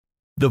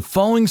The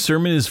following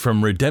sermon is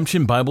from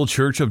Redemption Bible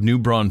Church of New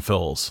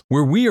Braunfels,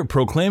 where we are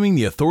proclaiming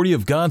the authority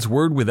of God's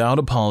Word without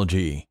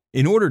apology,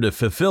 in order to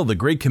fulfill the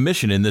Great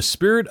Commission in the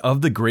spirit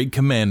of the Great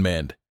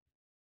Commandment.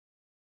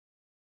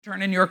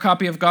 Turn in your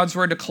copy of God's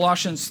Word to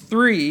Colossians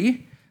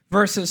 3,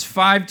 verses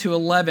 5 to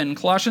 11.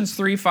 Colossians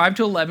 3, 5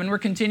 to 11. We're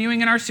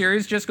continuing in our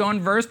series, just going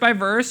verse by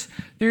verse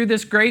through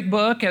this great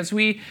book as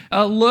we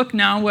look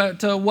now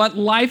at what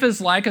life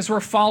is like as we're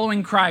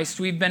following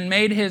Christ. We've been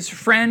made His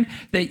friend,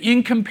 the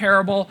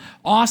incomparable,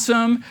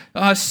 awesome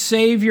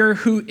Savior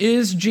who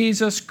is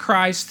Jesus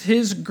Christ,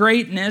 His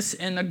greatness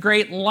and the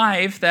great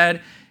life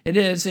that it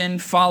is in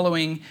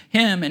following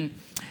Him. And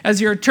as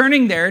you're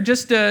turning there,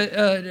 just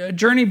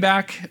journey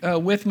back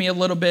with me a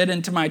little bit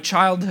into my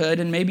childhood,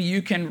 and maybe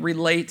you can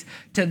relate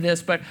to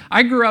this. But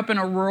I grew up in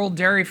a rural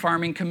dairy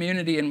farming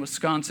community in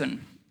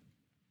Wisconsin.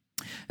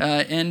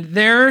 And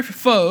their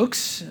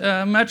folks,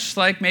 much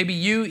like maybe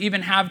you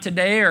even have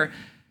today, or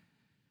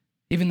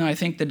even though I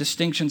think the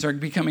distinctions are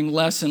becoming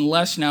less and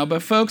less now,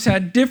 but folks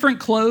had different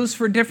clothes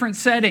for different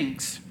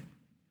settings,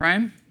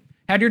 right?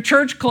 Had your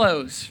church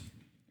clothes,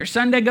 your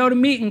Sunday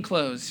go-to-meeting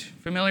clothes.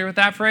 Familiar with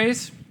that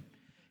phrase?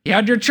 You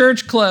had your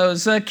church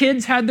clothes.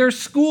 Kids had their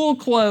school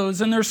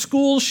clothes and their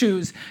school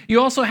shoes.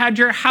 You also had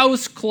your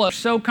house clothes,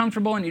 so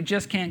comfortable and you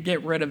just can't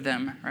get rid of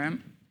them, right?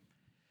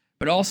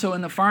 But also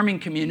in the farming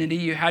community,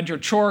 you had your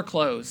chore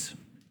clothes.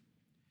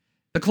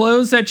 The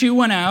clothes that you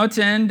went out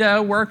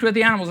and worked with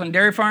the animals on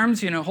dairy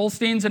farms,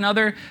 Holsteins and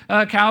other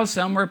cows.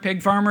 Some were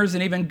pig farmers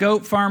and even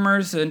goat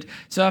farmers and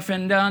stuff.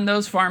 And on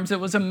those farms, it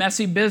was a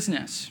messy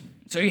business.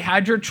 So you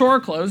had your chore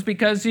clothes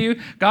because you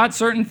got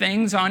certain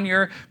things on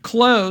your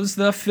clothes,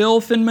 the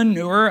filth and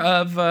manure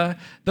of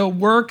the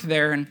work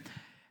there. And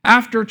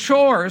after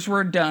chores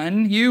were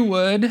done, you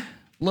would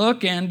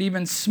look and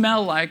even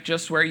smell like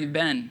just where you've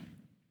been,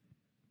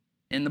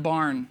 in the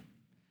barn.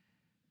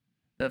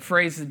 The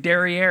phrase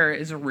derriere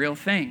is a real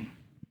thing.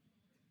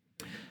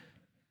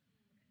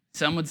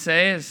 Some would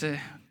say, as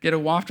get a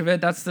waft of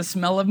it, that's the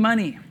smell of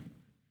money.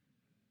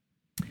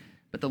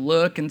 But the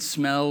look and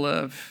smell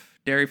of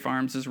dairy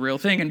farms is a real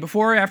thing. And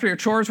after your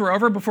chores were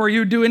over, before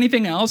you would do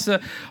anything else,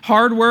 the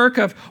hard work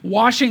of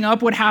washing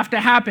up would have to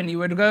happen. You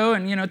would go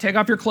and take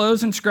off your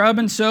clothes and scrub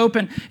and soap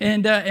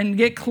and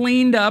get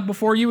cleaned up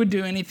before you would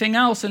do anything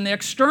else. And the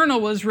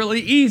external was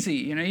really easy.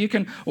 You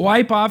can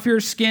wipe off your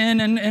skin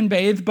and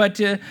bathe,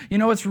 but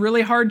what's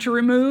really hard to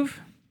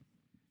remove?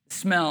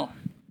 Smell.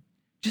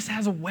 Just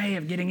has a way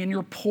of getting in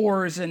your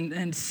pores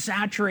and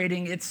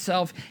saturating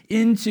itself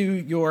into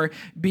your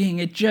being.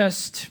 It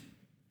just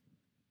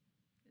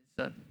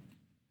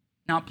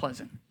not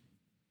pleasant.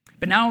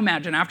 But now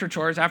imagine after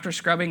chores, after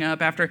scrubbing up,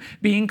 after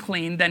being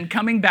clean, then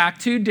coming back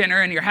to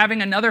dinner and you're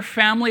having another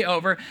family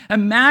over.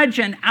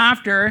 Imagine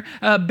after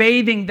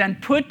bathing, then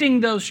putting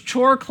those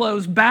chore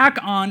clothes back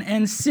on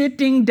and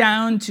sitting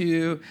down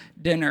to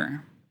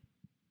dinner.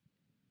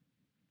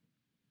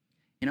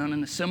 And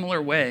in a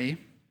similar way,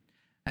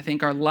 I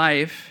think our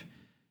life,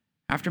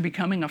 after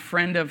becoming a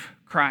friend of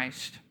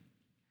Christ,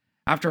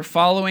 after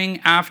following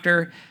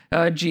after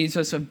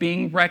Jesus, of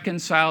being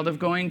reconciled, of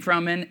going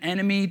from an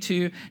enemy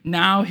to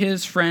now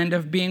his friend,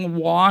 of being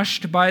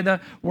washed by the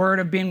word,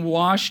 of being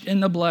washed in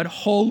the blood,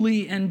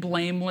 holy and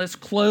blameless,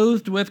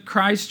 clothed with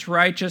Christ's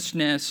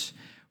righteousness,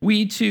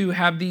 we too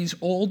have these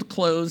old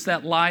clothes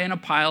that lie in a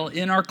pile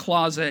in our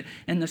closet,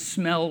 and the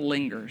smell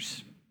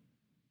lingers.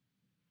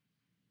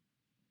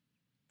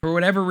 For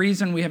whatever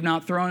reason, we have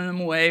not thrown them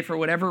away. For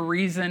whatever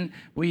reason,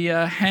 we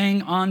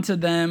hang on to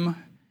them.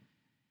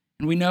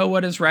 And we know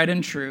what is right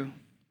and true.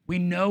 We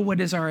know what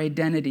is our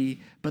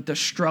identity, but the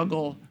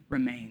struggle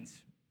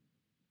remains.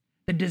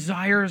 The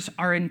desires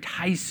are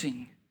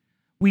enticing.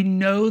 We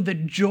know the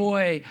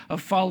joy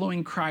of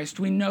following Christ.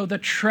 We know the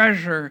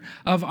treasure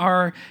of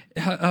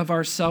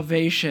our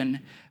salvation.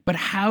 But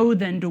how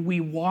then do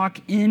we walk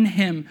in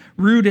Him,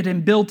 rooted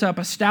and built up,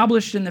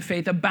 established in the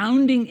faith,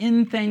 abounding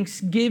in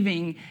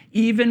thanksgiving,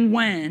 even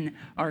when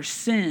our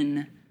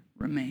sin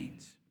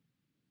remains?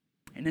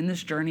 And in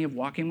this journey of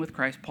walking with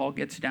Christ, Paul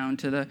gets down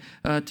to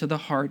the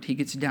heart. He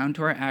gets down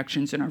to our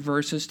actions in our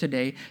verses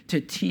today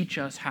to teach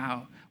us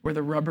how, where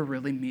the rubber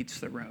really meets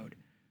the road.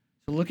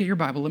 So look at your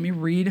Bible. Let me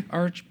read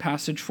our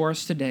passage for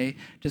us today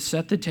to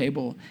set the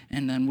table,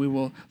 and then we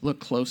will look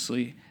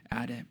closely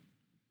at it.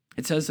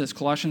 It says this,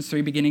 Colossians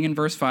 3, beginning in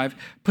verse 5,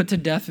 "Put to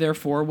death,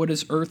 therefore, what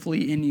is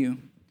earthly in you,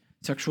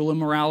 sexual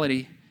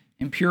immorality,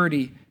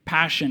 impurity,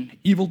 passion,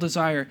 evil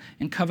desire,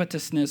 and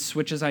covetousness,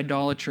 which is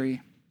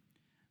idolatry.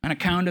 On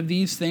account of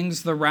these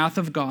things, the wrath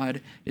of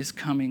God is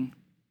coming.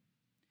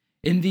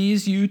 In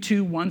these you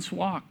too once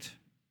walked,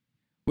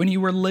 when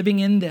you were living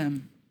in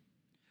them.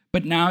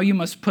 But now you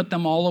must put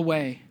them all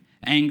away: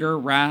 anger,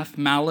 wrath,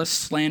 malice,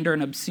 slander,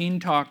 and obscene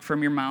talk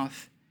from your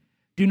mouth.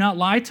 Do not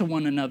lie to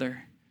one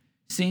another,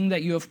 seeing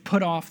that you have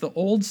put off the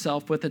old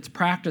self with its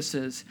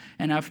practices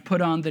and have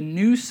put on the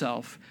new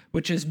self,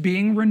 which is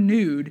being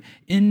renewed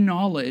in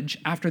knowledge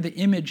after the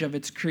image of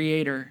its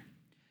creator.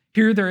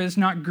 Here there is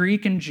not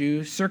Greek and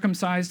Jew,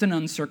 circumcised and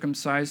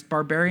uncircumcised,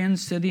 barbarian,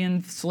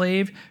 Scythian,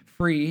 slave,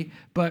 free,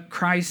 but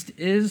Christ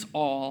is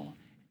all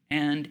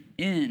and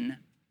in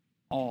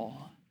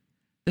all.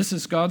 This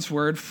is God's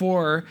word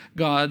for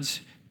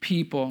God's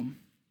people.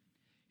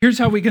 Here's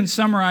how we can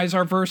summarize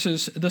our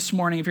verses this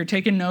morning. If you're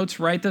taking notes,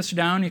 write this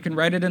down. You can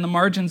write it in the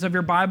margins of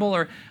your Bible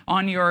or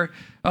on your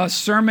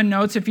sermon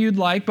notes if you'd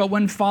like. But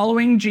when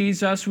following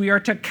Jesus, we are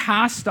to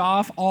cast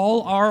off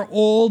all our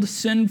old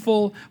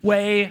sinful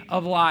way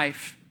of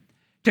life.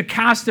 To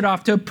cast it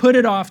off, to put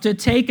it off, to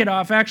take it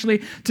off,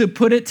 actually to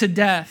put it to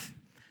death.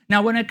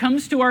 Now, when it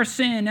comes to our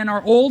sin and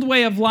our old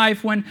way of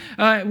life, when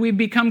we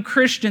become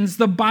Christians,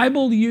 the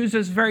Bible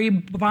uses very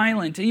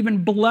violent,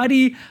 even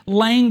bloody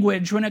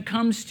language when it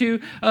comes to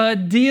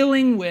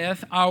dealing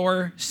with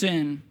our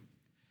sin.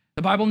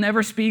 The Bible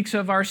never speaks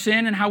of our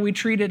sin and how we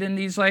treat it in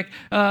these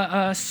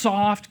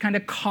soft kind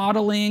of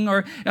coddling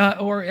or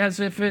as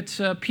if it's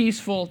a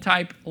peaceful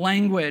type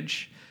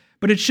language.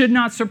 But it should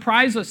not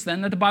surprise us then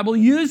that the Bible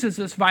uses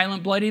this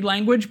violent, bloody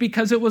language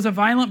because it was a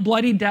violent,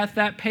 bloody death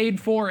that paid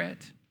for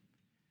it.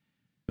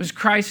 It was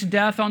Christ's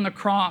death on the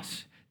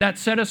cross that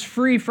set us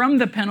free from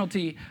the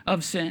penalty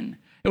of sin.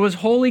 It was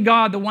holy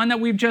God, the one that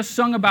we've just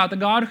sung about, the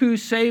God who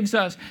saves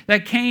us,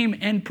 that came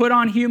and put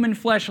on human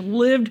flesh,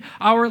 lived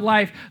our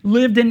life,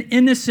 lived an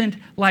innocent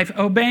life,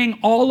 obeying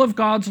all of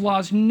God's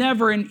laws,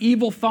 never an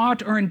evil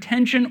thought or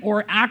intention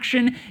or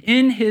action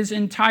in his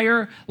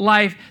entire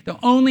life. The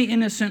only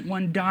innocent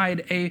one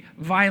died a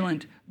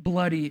violent,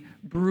 bloody,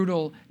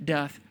 brutal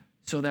death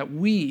so that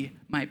we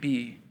might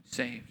be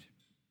saved.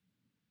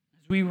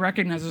 We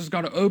recognize as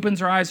God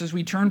opens our eyes as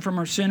we turn from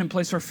our sin and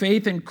place our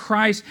faith in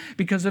Christ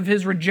because of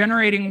his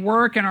regenerating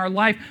work in our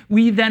life,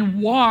 we then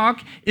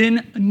walk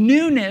in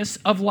newness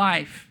of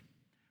life.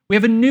 We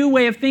have a new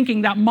way of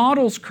thinking that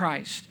models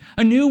Christ,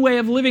 a new way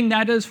of living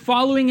that is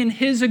following in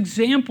his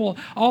example,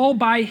 all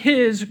by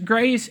his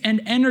grace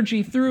and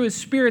energy through his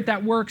Spirit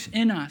that works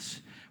in us.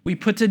 We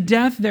put to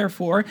death,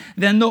 therefore,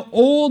 then the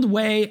old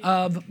way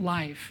of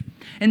life.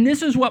 And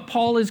this is what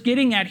Paul is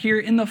getting at here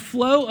in the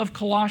flow of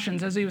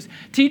Colossians. As he was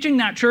teaching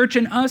that church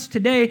and us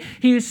today,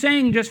 he was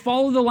saying, just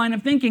follow the line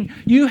of thinking.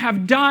 You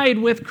have died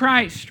with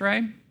Christ,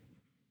 right?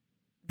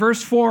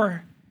 Verse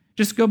 4,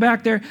 just go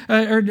back there,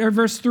 or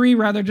verse 3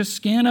 rather, just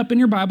scan up in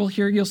your Bible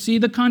here. You'll see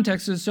the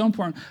context is so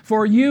important.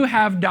 For you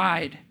have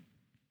died.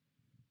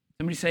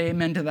 Somebody say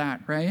amen to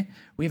that, right?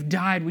 We've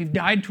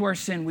died to our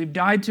sin. We've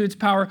died to its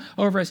power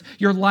over us.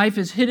 Your life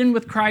is hidden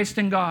with Christ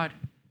in God.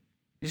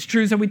 These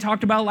truths that we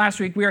talked about last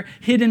week, we are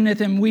hidden with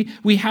him.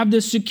 We have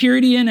this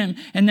security in him.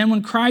 And then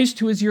when Christ,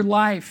 who is your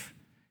life,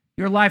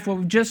 what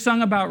we've just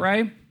sung about,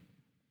 right?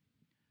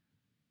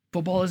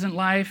 Football isn't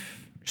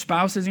life. Your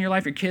spouse isn't your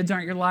life. Your kids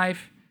aren't your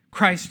life.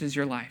 Christ is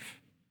your life.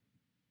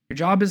 Your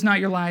job is not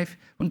your life.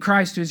 When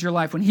Christ is your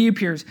life, when he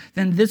appears,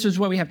 then this is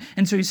what we have.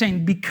 And so he's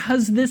saying,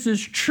 because this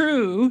is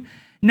true,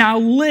 now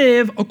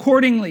live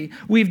accordingly.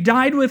 We've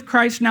died with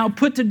Christ, now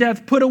put to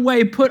death, put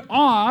away, put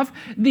off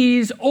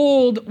these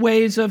old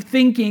ways of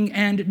thinking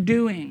and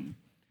doing.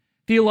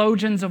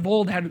 Theologians of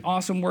old had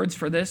awesome words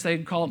for this.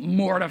 They'd call it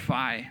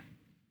mortify.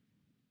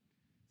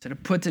 Instead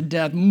of put to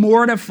death,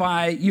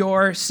 mortify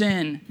your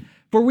sin.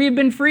 For we have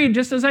been freed,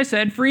 just as I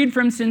said, freed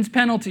from sin's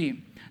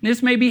penalty.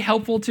 This may be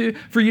helpful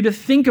for you to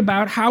think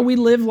about how we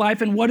live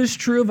life and what is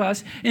true of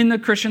us in the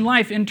Christian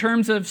life in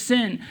terms of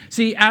sin.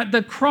 See, at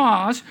the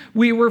cross,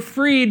 we were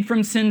freed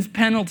from sin's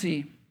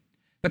penalty.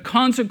 The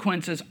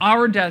consequences,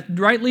 our death,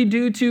 rightly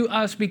due to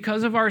us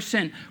because of our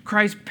sin,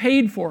 Christ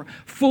paid for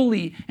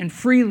fully and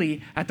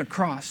freely at the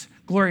cross.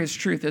 Glorious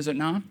truth, is it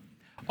not?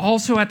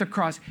 Also at the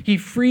cross, he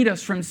freed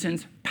us from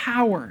sin's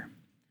power.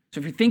 So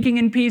if you're thinking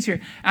in peace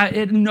here,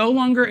 it no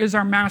longer is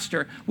our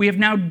master. We have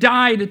now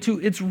died to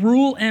its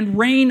rule and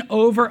reign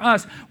over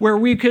us, where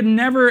we could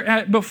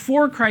never,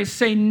 before Christ,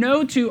 say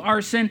no to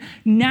our sin.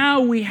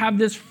 Now we have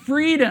this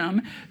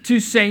freedom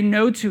to say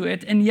no to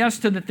it and yes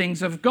to the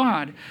things of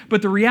God.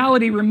 But the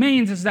reality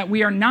remains is that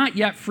we are not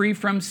yet free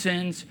from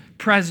sin's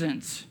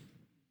presence. If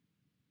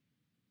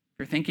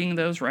you're thinking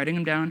those, writing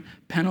them down,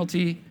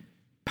 penalty,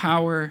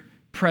 power,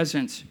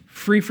 presence,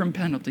 free from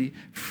penalty,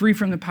 free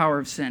from the power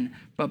of sin.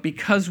 But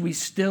because we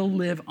still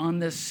live on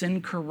this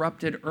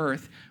sin-corrupted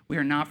earth, we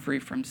are not free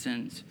from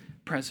sin's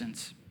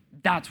presence.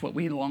 That's what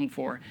we long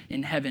for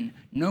in heaven.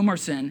 No more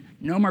sin,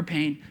 no more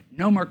pain,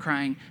 no more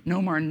crying,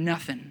 no more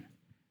nothing,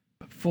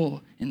 but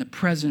full in the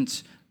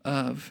presence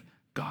of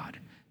God.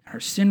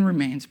 Our sin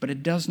remains, but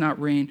it does not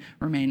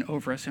remain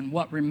over us. And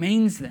what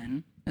remains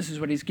then, this is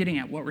what he's getting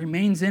at, what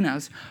remains in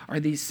us are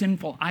these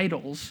sinful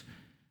idols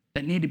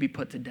that need to be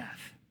put to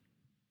death.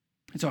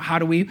 And so how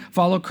do we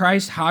follow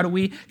Christ? How do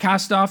we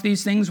cast off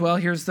these things? Well,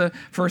 here's the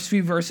first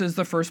few verses.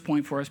 The first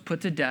point for us,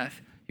 put to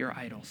death your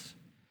idols.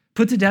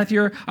 Put to death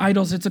your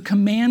idols. It's a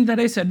command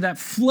that I said that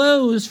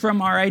flows from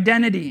our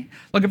identity.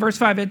 Look at verse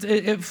 5.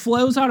 It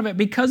flows out of it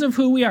because of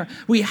who we are.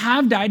 We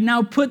have died.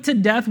 Now put to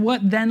death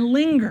what then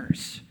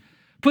lingers.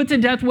 Put to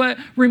death what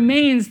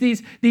remains,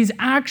 these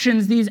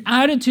actions, these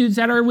attitudes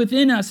that are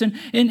within us. And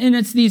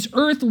it's these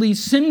earthly,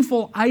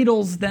 sinful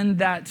idols then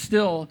that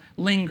still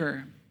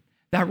linger.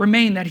 that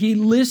remain, that he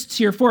lists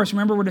here for us.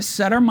 Remember, we're to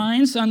set our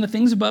minds on the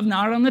things above,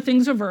 not on the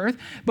things of earth.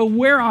 But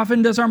where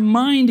often does our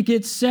mind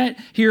get set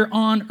here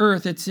on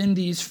earth? It's in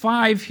these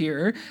 5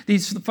 here,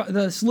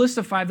 this list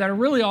of 5 that are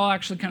really all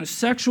actually kind of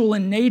sexual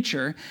in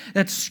nature,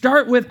 that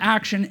start with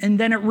action, and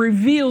then it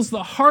reveals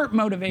the heart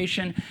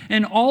motivation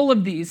in all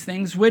of these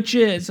things, which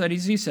is,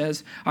 as he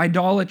says,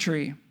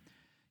 idolatry.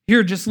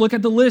 Here, just look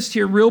at the list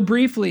here real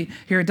briefly.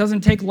 Here, it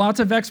doesn't take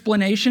lots of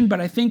explanation, but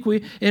I think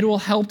it will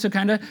help to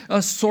kind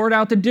of sort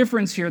out the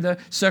difference here. The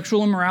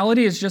sexual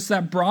immorality is just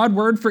that broad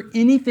word for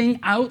anything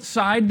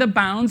outside the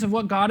bounds of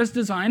what God has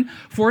designed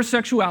for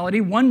sexuality,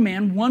 one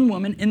man, one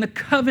woman, in the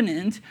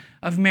covenant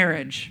of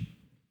marriage.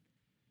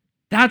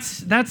 That's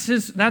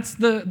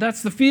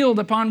the field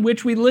upon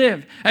which we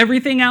live.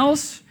 Everything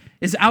else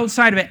is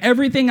outside of it.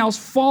 Everything else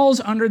falls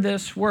under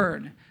this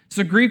word. It's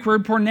the Greek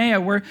word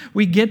porneia, where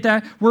we get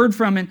that word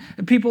from. And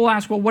people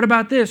ask, well, what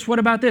about this? What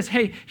about this?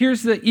 Hey,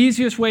 here's the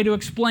easiest way to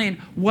explain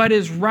what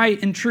is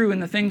right and true in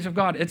the things of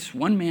God. It's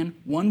one man,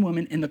 one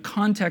woman in the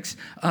context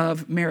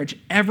of marriage.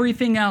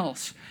 Everything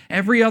else,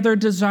 every other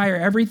desire,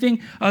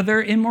 everything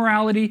other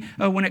immorality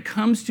when it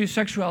comes to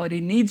sexuality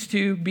needs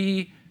to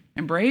be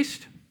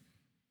embraced,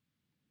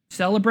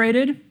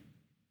 celebrated,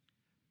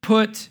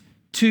 put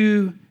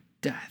to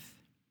death.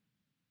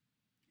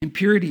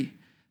 Impurity.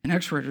 The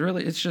next word,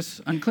 really, it's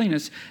just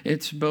uncleanness.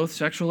 It's both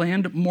sexual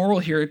and moral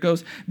here. It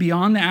goes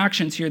beyond the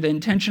actions here, the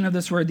intention of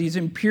this word, these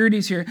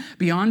impurities here,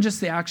 beyond just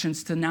the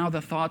actions to now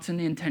the thoughts and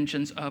the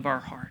intentions of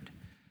our heart.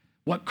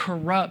 What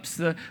corrupts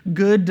the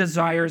good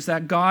desires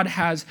that God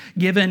has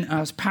given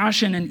us.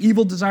 Passion and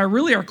evil desire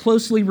really are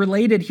closely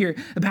related here.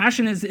 The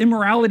passion is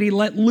immorality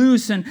let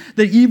loose, and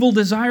the evil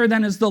desire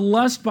then is the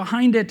lust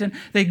behind it, and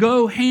they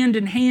go hand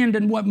in hand,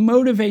 and what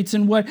motivates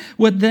and what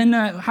then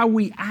how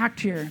we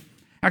act here.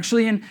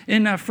 Actually, in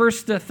 1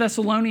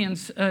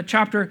 Thessalonians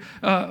chapter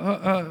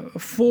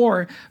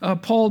 4,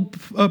 Paul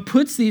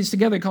puts these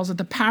together. He calls it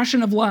the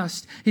passion of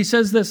lust. He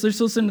says this. Let's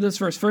listen to this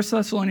verse. 1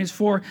 Thessalonians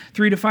 4,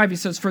 3-5. He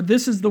says, "For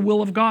this is the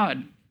will of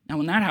God." Now,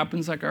 when that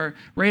happens, like our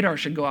radar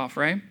should go off,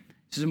 right?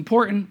 This is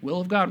important. Will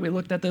of God. We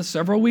looked at this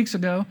several weeks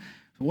ago.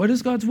 What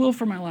is God's will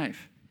for my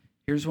life?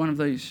 Here's one of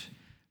these.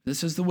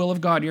 This is the will of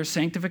God, your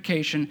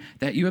sanctification,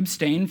 that you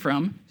abstain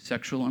from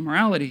sexual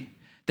immorality.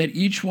 That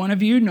each one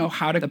of you know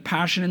how to the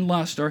passion and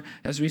lust, or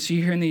as we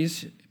see here in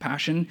these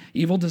passion,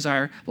 evil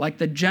desire, like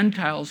the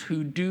Gentiles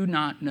who do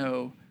not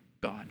know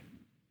God.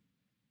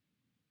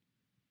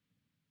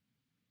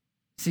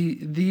 See,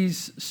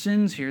 these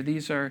sins here,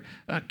 these are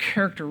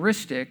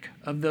characteristic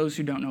of those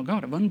who don't know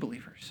God, of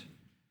unbelievers.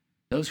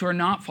 Those who are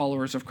not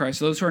followers of Christ,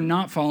 those who are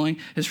not following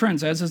his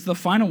friends, as is the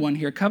final one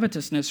here,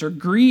 covetousness or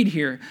greed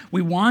here.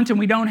 We want and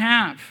we don't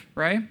have,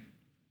 right?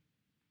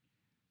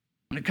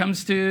 When it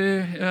comes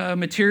to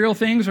material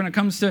things, when it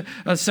comes to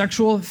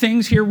sexual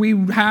things here, we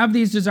have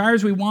these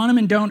desires, we want them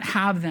and don't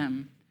have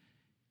them.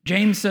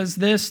 James says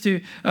this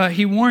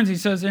he warns, he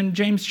says in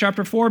James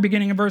chapter 4,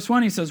 beginning of verse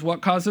 1, he says,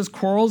 what causes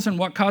quarrels and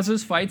what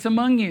causes fights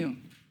among you?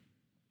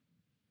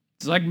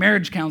 It's like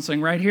marriage counseling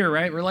right here,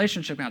 right?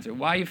 Relationship counseling.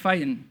 Why are you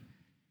fighting?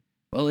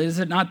 Well, is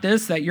it not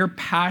this, that your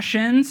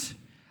passions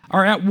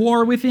are at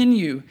war within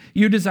you?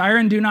 You desire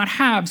and do not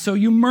have, so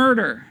you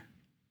murder.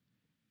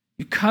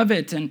 You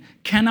covet and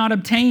cannot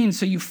obtain,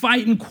 so you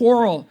fight and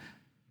quarrel.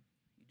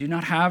 You do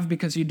not have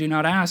because you do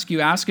not ask.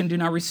 You ask and do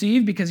not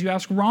receive because you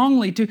ask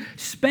wrongly to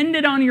spend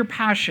it on your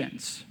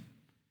passions.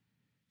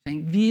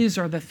 Saying these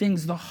are the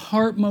things, the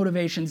heart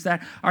motivations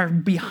that are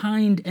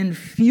behind and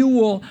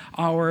fuel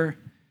our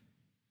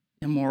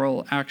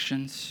immoral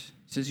actions.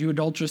 It says, you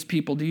adulterous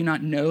people, do you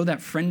not know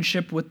that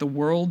friendship with the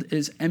world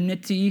is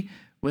enmity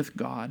with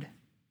God?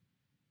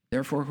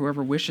 Therefore,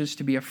 whoever wishes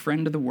to be a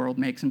friend of the world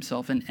makes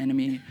himself an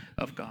enemy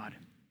of God.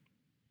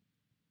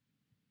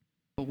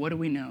 But what do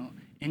we know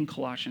in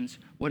Colossians?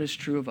 What is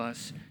true of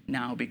us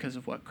now because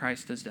of what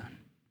Christ has done?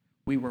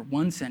 We were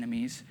once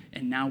enemies,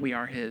 and now we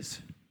are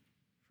his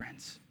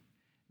friends.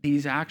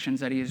 These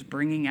actions that he is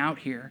bringing out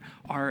here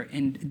are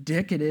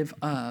indicative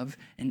of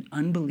an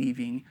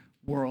unbelieving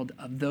world,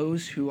 of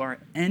those who are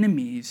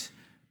enemies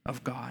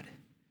of God.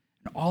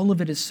 And all of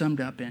it is summed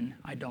up in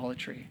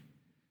idolatry.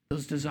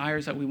 Those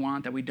desires that we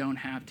want that we don't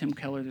have. Tim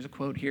Keller, there's a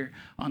quote here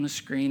on the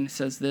screen,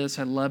 says this.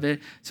 I love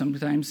it.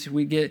 Sometimes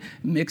we get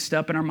mixed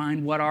up in our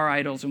mind what are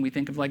idols, and we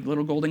think of like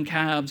little golden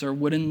calves or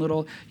wooden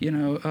little,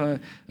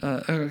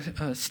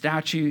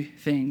 statue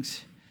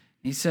things.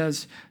 He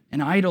says,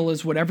 an idol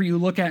is whatever you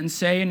look at and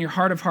say in your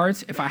heart of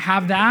hearts, if I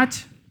have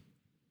that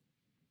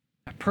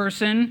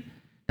person,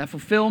 that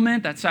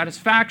fulfillment, that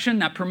satisfaction,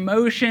 that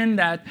promotion,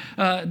 that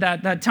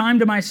time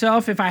to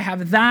myself, if I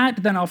have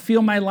that, then I'll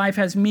feel my life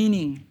has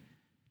meaning.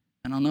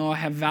 And I'll know I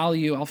have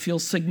value. I'll feel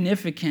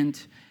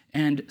significant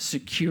and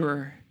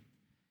secure.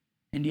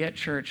 And yet,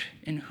 church,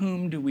 in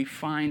whom do we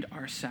find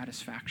our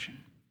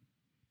satisfaction?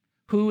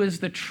 Who is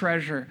the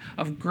treasure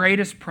of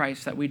greatest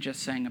price that we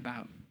just sang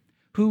about?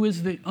 Who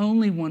is the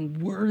only one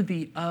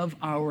worthy of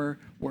our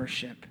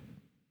worship?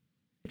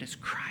 It is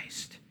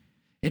Christ.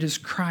 It is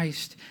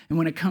Christ. And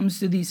when it comes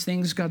to these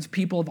things, God's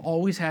people have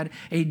always had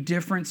a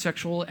different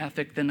sexual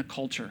ethic than the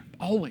culture.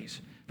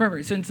 Always.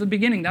 Forever. Since the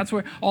beginning. That's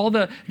where all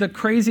the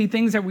crazy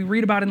things that we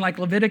read about in like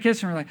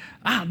Leviticus, and we're like,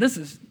 are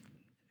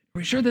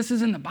we sure this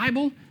is in the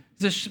Bible?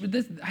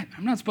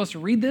 I'm not supposed to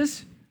read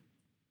this?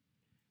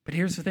 But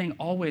here's the thing,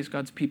 always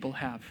God's people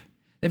have.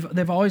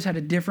 They've always had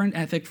a different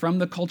ethic from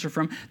the culture,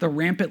 from the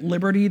rampant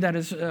liberty that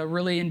is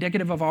really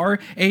indicative of our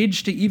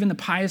age to even the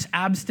pious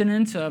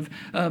abstinence of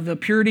the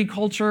purity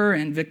culture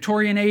and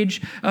Victorian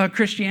age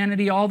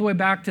Christianity, all the way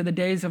back to the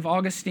days of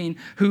Augustine,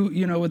 who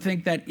would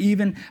think that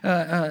even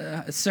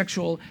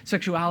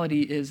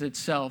sexuality is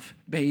itself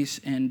base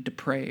and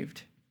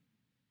depraved.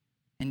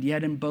 And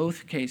yet in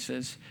both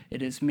cases,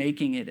 it is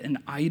making it an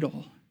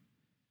idol.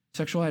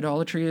 Sexual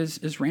idolatry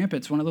is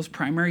rampant. It's one of those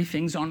primary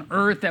things on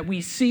earth that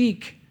we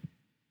seek.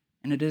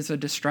 And it is a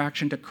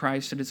distraction to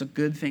Christ. It is a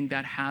good thing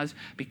that has,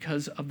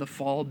 because of the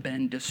fall,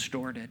 been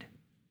distorted.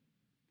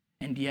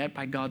 And yet,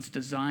 by God's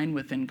design,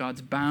 within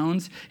God's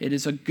bounds, it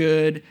is a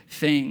good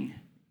thing.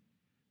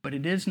 But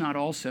it is not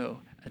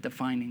also a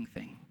defining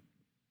thing.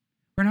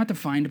 We're not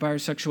defined by our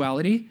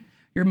sexuality.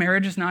 Your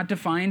marriage is not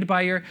defined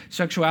by your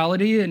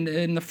sexuality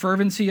and the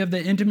fervency of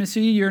the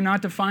intimacy. You're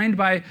not defined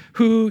by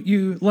who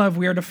you love.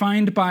 We are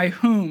defined by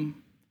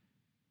whom?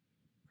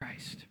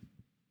 Christ.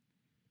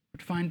 We're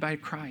defined by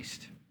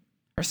Christ.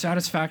 Our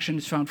satisfaction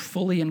is found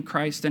fully in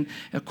Christ and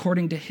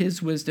according to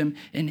his wisdom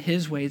and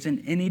his ways,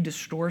 and any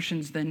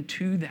distortions then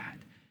to that.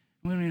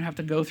 We don't even have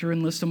to go through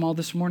and list them all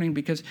this morning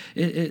because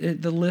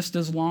the list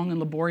is long and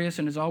laborious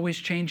and is always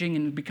changing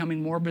and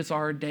becoming more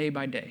bizarre day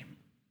by day.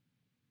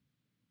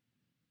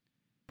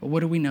 But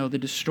what do we know? The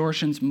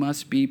distortions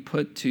must be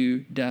put to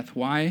death.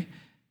 Why?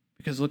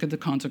 Because look at the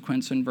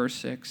consequence in verse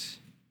 6.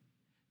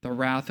 The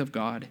wrath of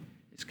God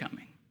is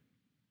coming.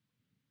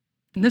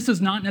 And this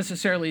is not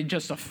necessarily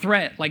just a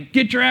threat, like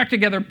get your act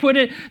together, put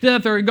it to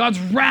death, or God's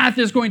wrath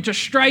is going to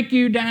strike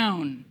you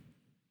down.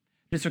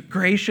 It is a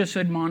gracious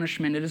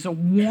admonishment. It is a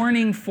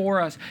warning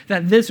for us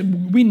that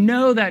we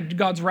know that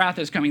God's wrath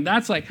is coming.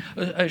 That's like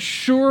as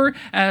sure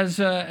as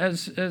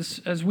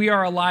we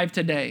are alive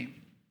today.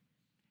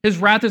 His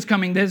wrath is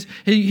coming.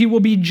 He will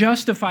be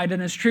justified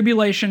in his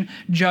tribulation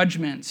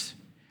judgments.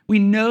 We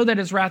know that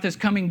his wrath is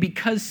coming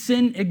because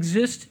sin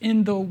exists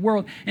in the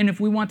world. And if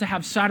we want to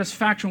have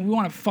satisfaction, we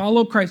want to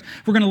follow Christ,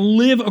 if we're going to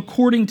live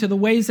according to the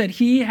ways that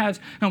he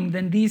has,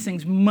 then these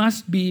things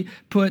must be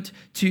put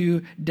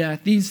to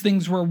death. These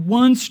things were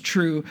once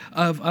true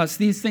of us.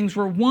 These things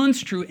were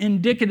once true,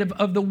 indicative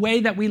of the way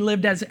that we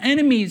lived as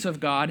enemies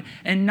of God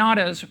and not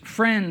as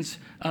friends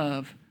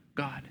of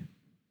God.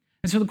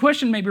 And so the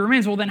question maybe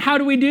remains, well, then how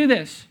do we do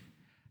this?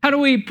 How do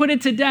we put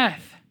it to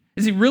death?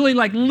 Is he really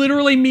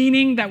literally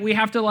meaning that we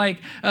have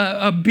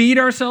to beat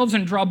ourselves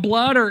and draw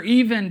blood or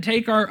even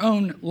take our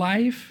own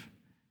life?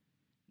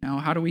 No,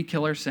 how do we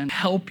kill our sin?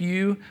 Help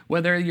you,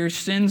 whether your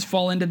sins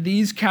fall into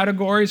these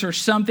categories or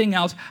something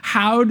else.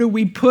 How do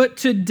we put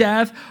to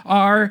death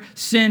our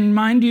sin?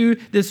 Mind you,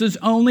 this is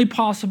only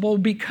possible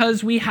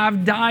because we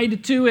have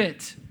died to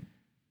it.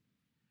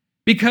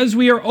 Because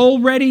we are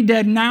already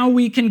dead, now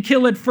we can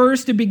kill it.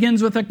 First, it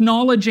begins with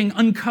acknowledging,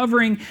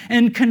 uncovering,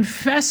 and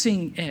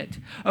confessing it,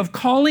 of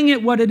calling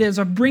it what it is,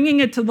 of bringing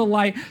it to the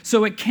light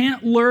so it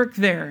can't lurk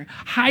there.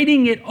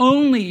 Hiding it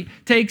only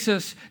takes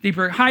us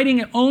deeper. Hiding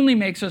it only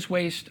makes us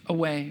waste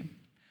away.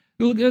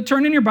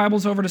 Turn in your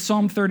Bibles over to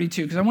Psalm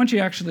 32, because I want you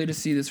actually to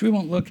see this. We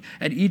won't look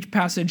at each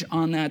passage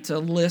on that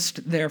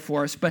list there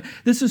for us, but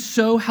this is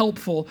so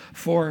helpful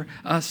for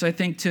us, I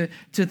think, to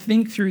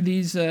think through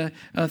these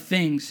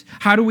things.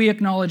 How do we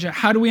acknowledge it?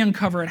 How do we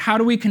uncover it? How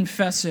do we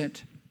confess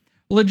it?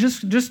 Well,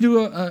 just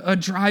do a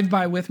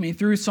drive-by with me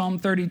through Psalm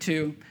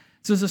 32.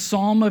 This is a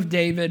psalm of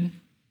David.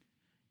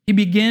 He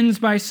begins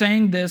by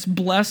saying this: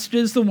 blessed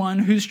is the one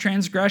whose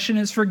transgression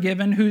is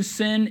forgiven, whose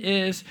sin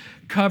is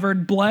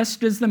covered.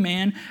 Blessed is the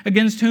man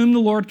against whom the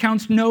Lord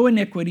counts no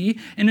iniquity,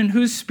 and in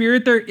whose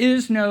spirit there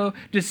is no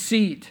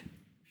deceit.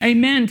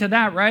 Amen to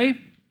that, right?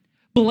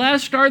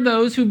 Blessed are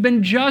those who've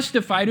been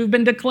justified, who've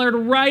been declared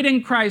right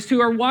in Christ,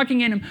 who are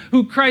walking in him,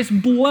 who Christ's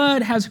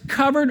blood has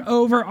covered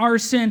over our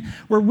sin,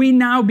 where we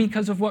now,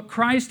 because of what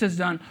Christ has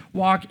done,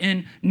 walk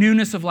in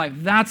newness of life.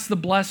 That's the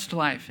blessed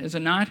life, is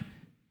it not?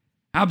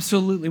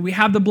 Absolutely. We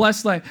have the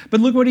blessed life.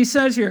 But look what he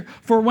says here.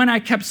 For when I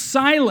kept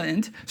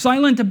silent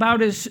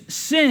about his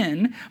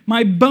sin,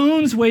 my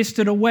bones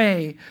wasted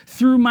away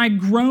through my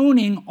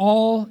groaning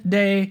all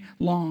day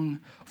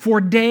long.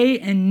 For day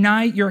and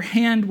night your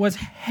hand was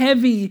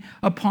heavy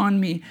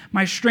upon me.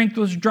 My strength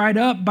was dried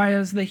up by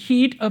as the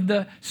heat of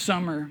the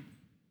summer.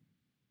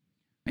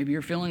 Maybe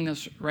you're feeling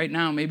this right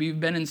now. Maybe you've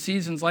been in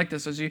seasons like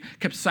this. As you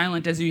kept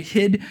silent, as you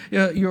hid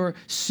your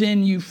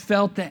sin, you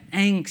felt the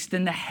angst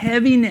and the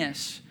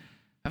heaviness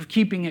of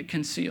keeping it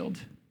concealed.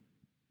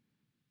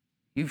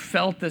 You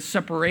felt the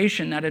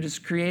separation that it has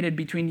created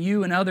between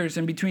you and others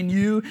and between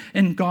you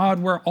and God,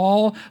 where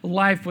all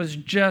life was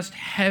just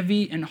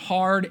heavy and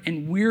hard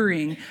and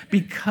wearying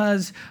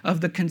because of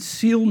the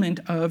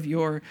concealment of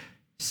your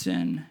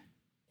sin.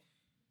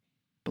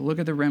 But look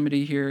at the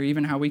remedy here,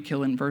 even how we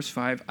kill in verse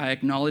 5. I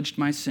acknowledged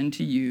my sin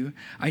to you.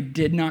 I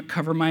did not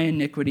cover my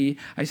iniquity.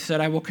 I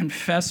said, I will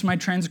confess my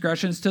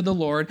transgressions to the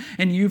Lord,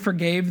 and you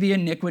forgave the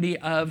iniquity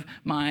of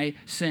my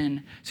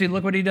sin. See,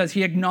 look what he does.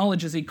 He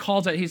acknowledges, he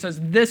calls it. He says,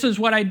 this is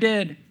what I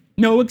did.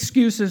 No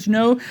excuses,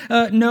 no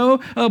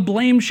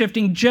blame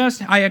shifting,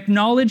 just I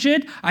acknowledge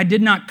it. I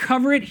did not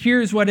cover it.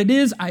 Here's what it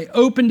is. I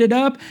opened it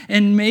up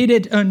and made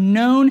it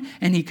known,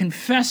 and he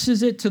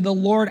confesses it to the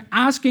Lord,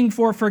 asking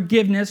for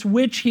forgiveness,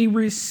 which he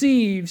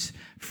receives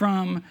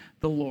from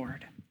the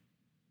Lord.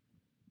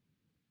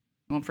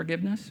 You want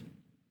forgiveness?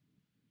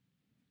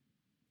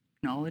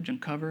 Acknowledge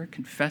and cover,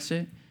 confess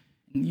it,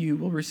 and you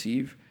will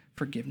receive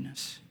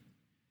forgiveness.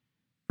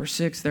 Verse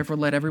 6, therefore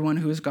let everyone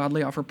who is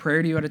godly offer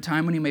prayer to you at a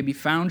time when he may be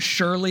found.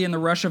 Surely in the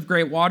rush of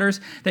great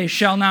waters they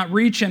shall not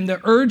reach him.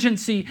 The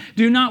urgency,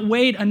 do not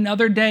wait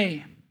another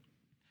day,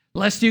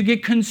 lest you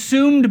get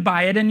consumed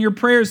by it and your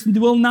prayers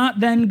will not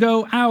then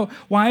go out.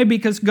 Why?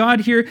 Because God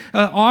here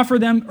offer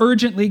them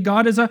urgently.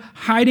 God is a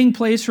hiding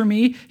place for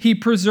me. He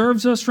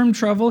preserves us from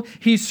trouble.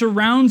 He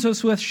surrounds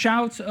us with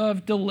shouts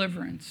of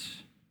deliverance.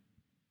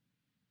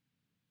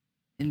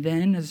 And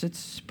then, as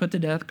it's put to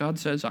death, God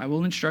says, I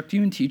will instruct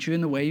you and teach you in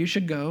the way you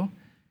should go.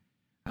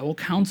 I will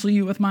counsel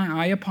you with my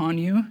eye upon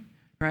you.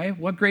 Right?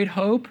 What great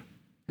hope.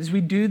 As we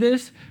do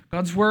this,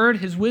 God's word,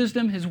 his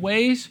wisdom, his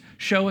ways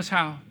show us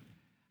how.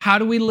 How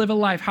do we live a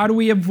life? How do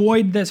we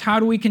avoid this? How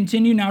do we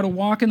continue now to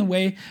walk in the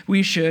way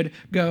we should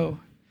go?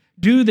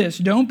 Do this.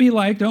 Don't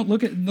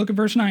look at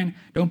verse 9.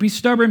 Don't be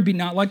stubborn. Be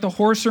not like the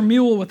horse or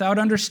mule without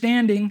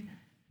understanding.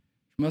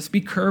 You must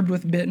be curbed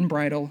with bit and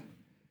bridle,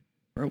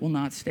 or it will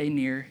not stay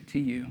near to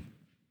you.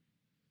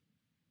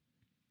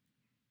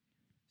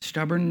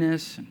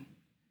 Stubbornness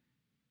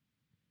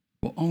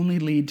will only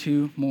lead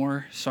to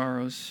more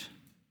sorrows.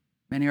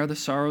 Many are the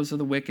sorrows of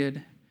the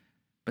wicked,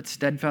 but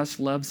steadfast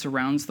love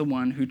surrounds the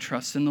one who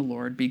trusts in the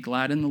Lord. Be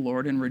glad in the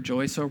Lord and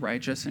rejoice, O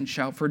righteous, and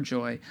shout for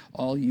joy,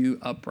 all you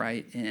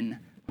upright in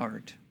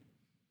heart.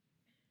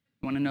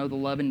 You want to know the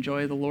love and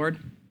joy of the Lord?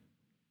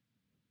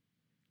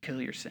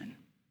 Kill your sin.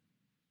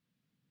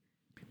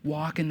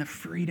 Walk in the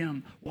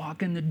freedom.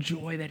 Walk in the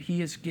joy that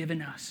he has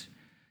given us.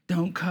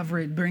 Don't cover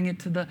it. Bring it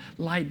to the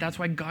light. That's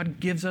why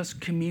God gives us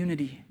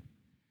community.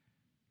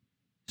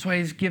 That's why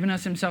he's given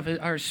us himself,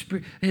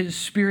 his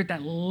spirit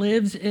that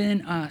lives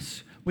in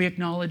us. We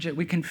acknowledge it.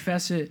 We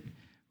confess it.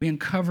 We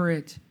uncover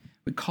it.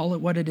 We call it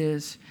what it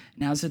is.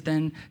 And as it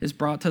then is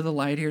brought to the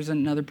light, here's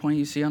another point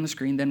you see on the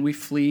screen. Then we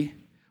flee.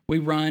 We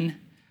run.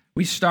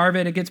 We starve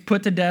it. It gets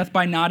put to death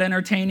by not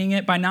entertaining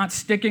it, by not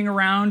sticking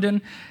around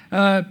and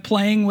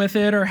playing with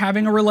it or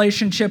having a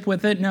relationship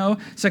with it. No,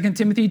 2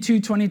 Timothy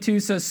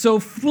 2:22 says, so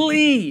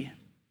flee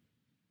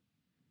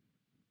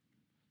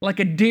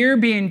like a deer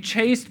being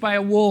chased by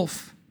a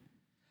wolf.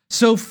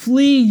 So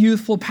flee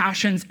youthful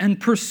passions and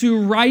pursue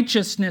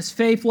righteousness,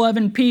 faith, love,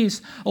 and peace,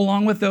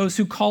 along with those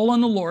who call on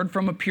the Lord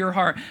from a pure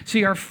heart.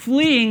 See, our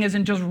fleeing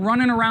isn't just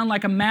running around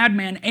like a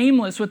madman,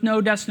 aimless with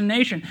no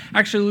destination.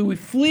 Actually, we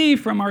flee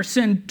from our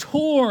sin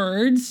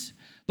towards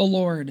the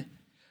Lord,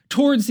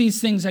 towards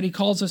these things that he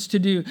calls us to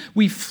do.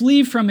 We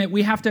flee from it.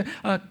 We have to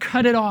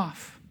cut it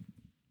off.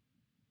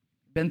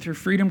 Been through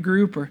Freedom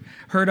Group or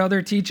heard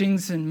other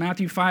teachings in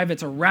Matthew 5.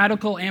 It's a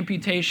radical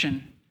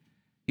amputation.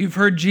 You've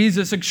heard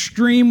Jesus'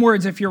 extreme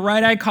words. If your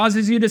right eye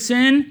causes you to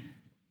sin,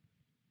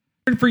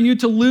 for you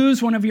to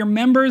lose one of your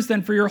members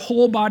than for your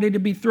whole body to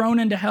be thrown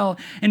into hell.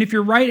 And if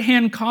your right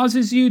hand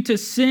causes you to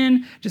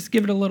sin, just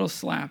give it a little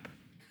slap.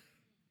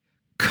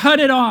 Cut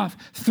it off.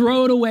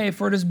 Throw it away,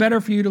 for it is better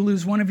for you to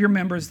lose one of your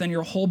members than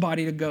your whole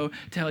body to go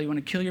to hell. You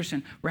want to kill your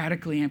sin?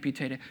 Radically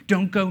amputate it.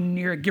 Don't go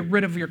near it. Get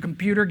rid of your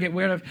computer. Get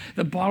rid of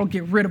the bottle.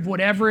 Get rid of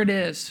whatever it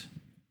is.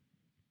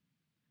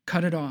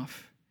 Cut it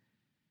off.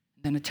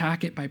 Then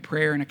attack it by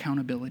prayer and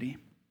accountability.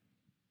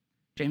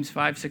 James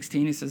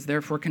 5:16, he says,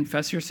 therefore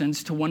confess your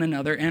sins to one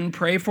another and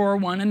pray for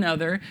one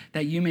another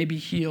that you may be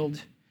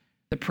healed.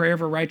 The prayer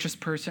of a righteous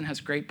person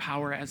has great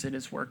power as it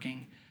is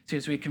working. So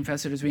as we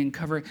confess it, as we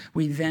uncover it,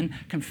 we then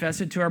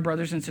confess it to our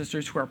brothers and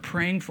sisters who are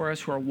praying for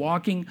us, who are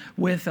walking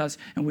with us,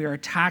 and we are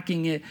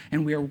attacking it,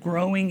 and we are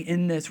growing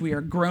in this. We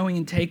are growing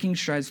and taking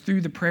strides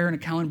through the prayer and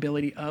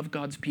accountability of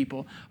God's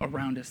people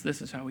around us.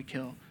 This is how we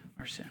kill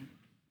our sin.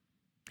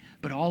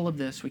 But all of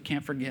this, we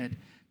can't forget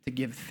to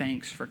give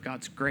thanks for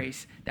God's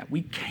grace that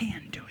we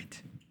can do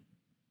it.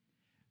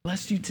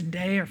 Lest you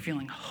today are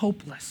feeling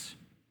hopeless.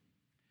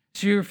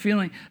 So you're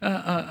feeling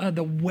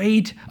the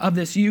weight of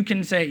this. You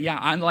can say, yeah,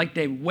 I'm like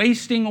Dave,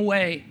 wasting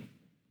away.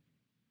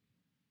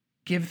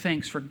 Give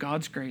thanks for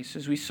God's grace.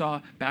 As we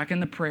saw back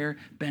in the prayer,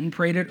 Ben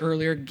prayed it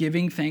earlier,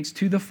 giving thanks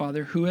to the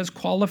Father who has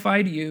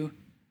qualified you.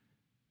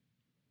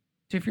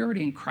 So if you're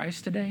already in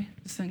Christ today,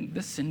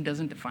 this sin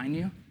doesn't define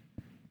you.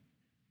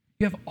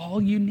 You have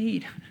all you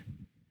need.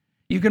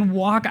 You can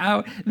walk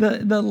out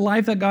the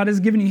life that God has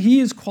given you. He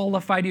has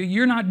qualified you.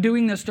 You're not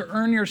doing this to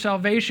earn your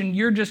salvation.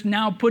 You're just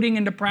now putting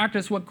into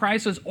practice what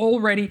Christ has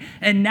already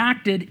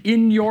enacted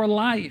in your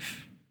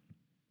life.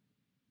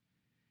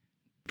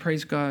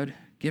 Praise God.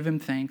 Give him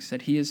thanks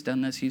that he has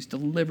done this. He's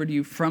delivered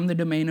you from the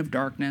domain of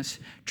darkness,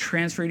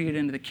 transferred you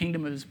into the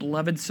kingdom of his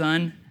beloved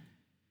Son,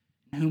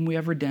 in whom we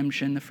have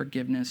redemption, the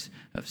forgiveness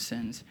of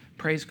sins.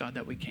 Praise God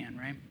that we can,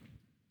 right?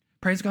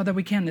 Praise God that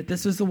we can, that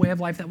this is the way of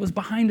life that was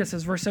behind us.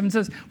 As verse 7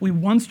 says, we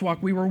once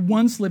walked, we were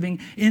once living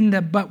in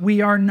that, but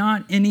we are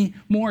not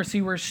anymore.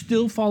 See, we're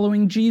still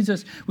following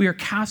Jesus. We are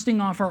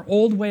casting off our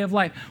old way of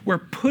life. We're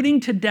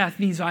putting to death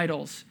these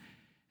idols.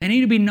 They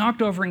need to be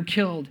knocked over and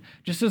killed.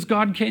 Just as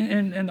God came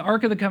and the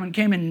Ark of the Covenant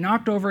came and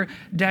knocked over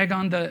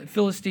Dagon, the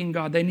Philistine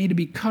god. They need to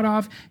be cut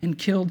off and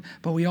killed.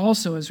 But we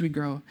also, as we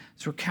grow,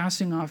 as we're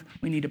casting off,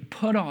 we need to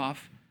put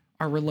off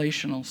our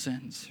relational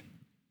sins.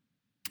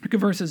 Look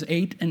at verses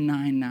 8 and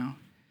 9 now.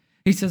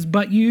 He says,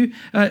 but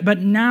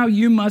now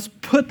you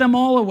must put them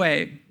all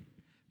away.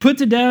 Put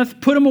to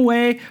death, put them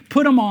away,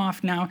 put them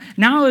off now.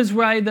 Now is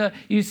why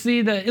you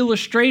see the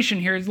illustration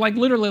here. It's like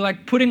literally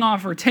like putting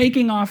off or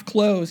taking off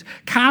clothes,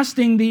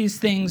 casting these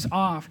things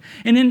off.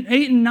 And in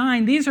 8 and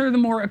 9, these are the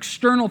more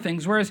external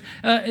things. Whereas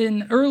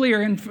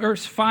earlier in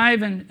verse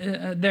 5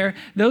 and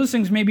those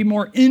things may be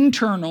more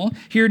internal.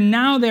 Here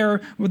now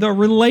they're the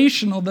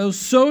relational, those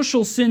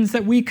social sins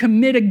that we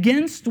commit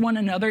against one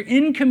another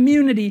in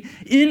community,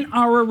 in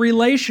our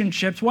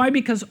relationships. Why?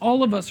 Because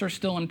all of us are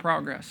still in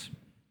progress.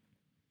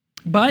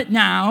 But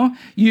now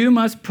you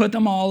must put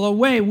them all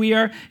away. We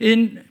are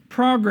in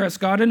progress.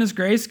 God in his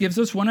grace gives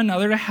us one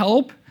another to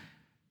help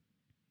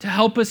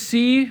us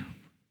see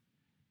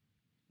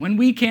when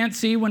we can't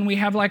see, when we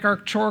have like our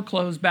chore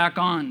clothes back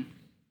on.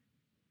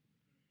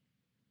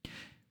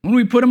 When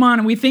we put them on,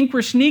 and we think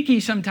we're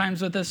sneaky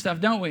sometimes with this stuff,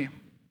 don't we?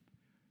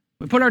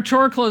 We put our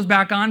chore clothes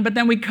back on, but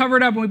then we cover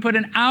it up and we put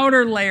an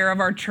outer layer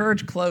of our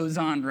church clothes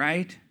on,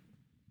 right?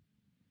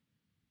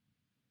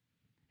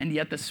 And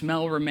yet the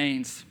smell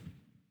remains.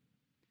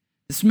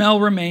 The smell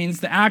remains,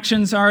 the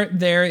actions are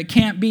there, it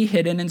can't be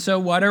hidden, and so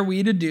what are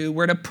we to do?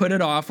 We're to put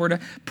it off, we're to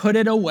put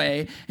it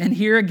away. And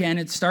here again,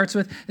 it starts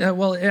with,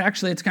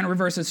 it's kind of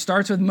reversed. It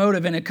starts with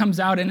motive, and it comes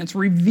out, and it's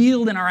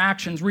revealed in our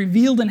actions,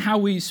 revealed in how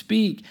we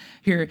speak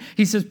here.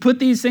 He says, put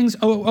these things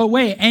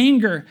away.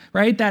 Anger,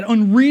 right? That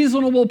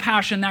unreasonable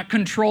passion that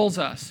controls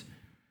us.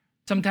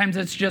 Sometimes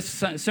it's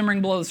just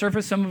simmering below the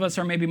surface. Some of us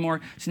are maybe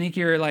more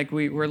sneakier, like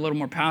we're a little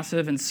more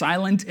passive and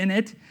silent in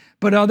it.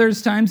 But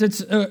others times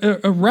it's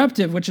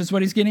eruptive, which is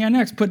what he's getting at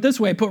next. Put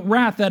this way, put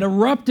wrath, that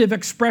eruptive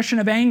expression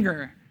of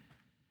anger.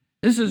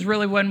 This is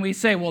really when we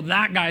say, well,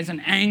 that guy's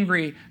an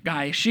angry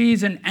guy.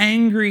 She's an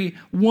angry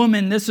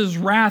woman. This is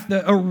wrath,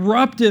 the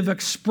eruptive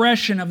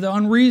expression of the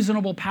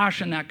unreasonable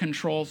passion that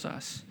controls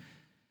us.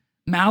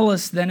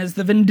 Malice, then, is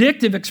the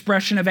vindictive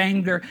expression of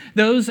anger.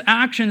 Those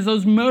actions,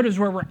 those motives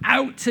where we're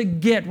out to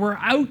get, we're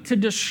out to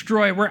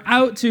destroy, we're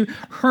out to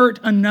hurt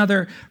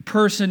another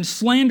person.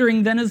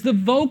 Slandering, then, is the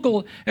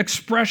vocal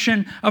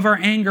expression of our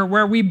anger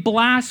where we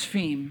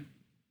blaspheme,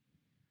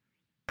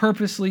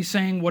 purposely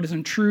saying what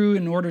isn't true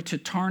in order to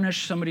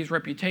tarnish somebody's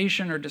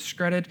reputation or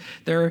discredit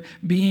their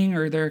being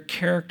or their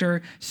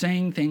character,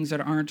 saying things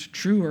that aren't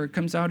true, or it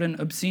comes out in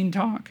obscene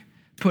talk.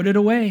 Put it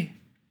away.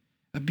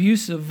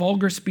 Abusive,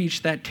 vulgar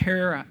speech that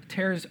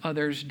tears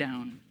others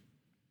down.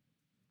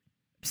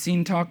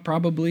 Obscene talk,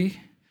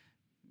 probably,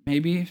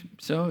 maybe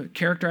so. It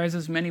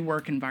characterizes many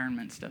work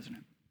environments, doesn't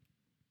it?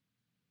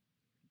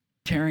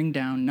 Tearing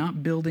down,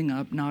 not building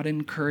up, not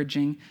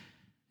encouraging.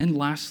 And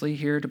lastly,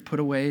 here to put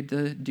away,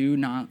 the do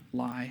not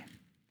lie.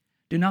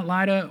 Do not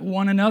lie to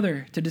one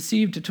another, to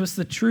deceive, to twist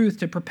the truth,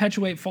 to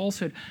perpetuate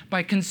falsehood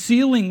by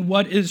concealing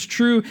what is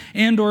true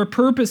and or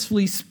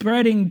purposefully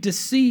spreading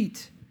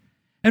deceit.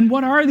 And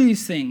what are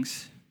these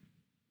things?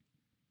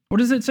 What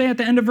does it say at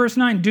the end of verse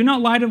 9? Do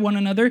not lie to one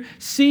another,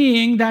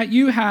 seeing that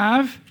you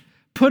have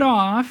put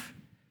off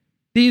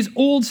these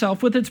old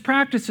self with its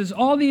practices.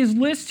 All these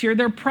lists here,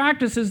 they're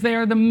practices. They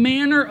are the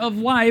manner of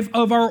life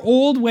of our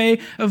old way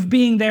of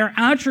being. They are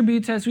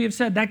attributes, as we have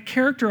said, that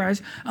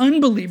characterize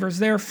unbelievers.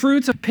 They are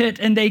fruits of pit,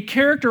 and they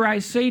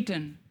characterize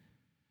Satan.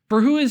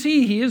 For who is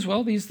he? He's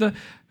the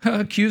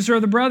accuser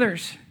of the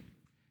brothers.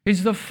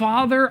 He's the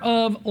father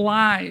of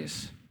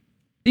lies.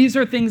 These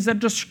are things that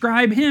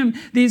describe him.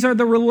 These are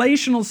the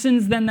relational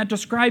sins then that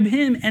describe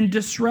him and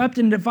disrupt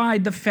and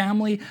divide the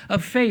family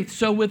of faith.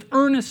 So with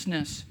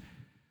earnestness,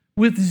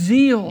 with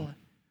zeal,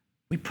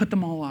 we put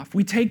them all off.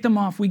 We take them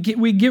off. We get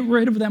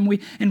rid of them.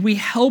 And we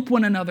help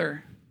one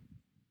another.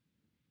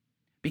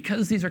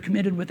 Because these are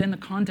committed within the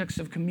context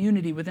of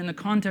community, within the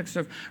context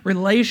of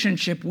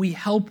relationship, we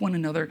help one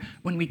another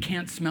when we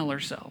can't smell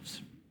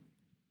ourselves.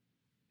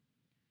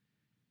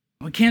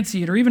 We can't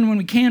see it, or even when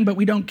we can, but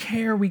we don't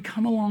care. We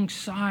come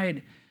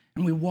alongside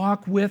and we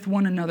walk with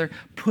one another,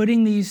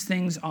 putting these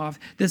things off.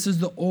 This is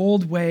the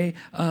old way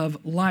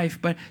of life.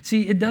 But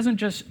see, it doesn't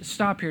just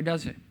stop here,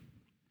 does it?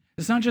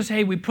 It's not just,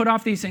 hey, we put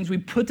off these things. We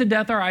put to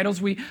death our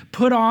idols. We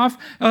put off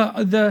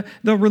the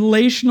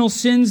relational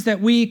sins that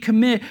we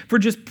commit.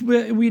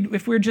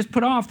 If we're just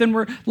put off, then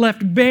we're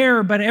left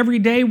bare. But every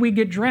day we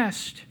get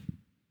dressed.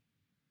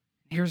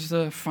 Here's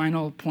the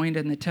final point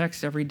in the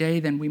text. Every day,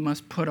 then, we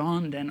must put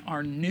on, then,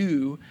 our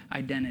new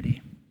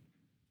identity.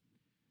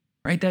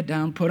 Write that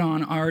down. Put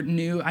on our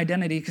new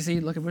identity. Because see,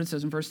 look at what it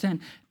says in verse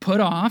 10. Put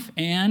off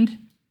and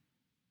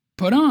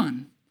put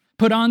on.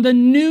 Put on the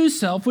new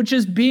self, which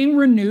is being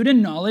renewed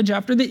in knowledge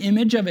after the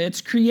image of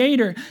its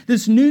creator.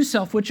 This new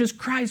self, which is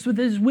Christ with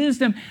his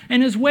wisdom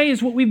and his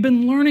ways, what we've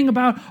been learning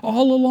about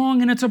all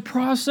along. And it's a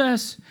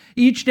process.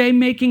 Each day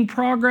making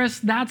progress.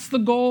 That's the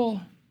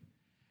goal.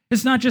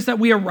 It's not just that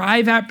we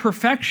arrive at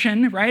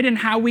perfection, right, in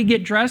how we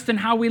get dressed and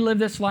how we live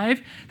this life.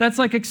 That's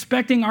like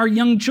expecting our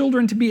young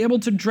children to be able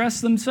to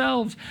dress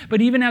themselves.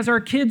 But even as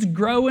our kids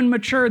grow and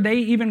mature, they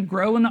even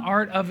grow in the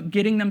art of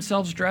getting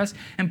themselves dressed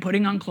and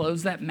putting on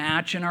clothes that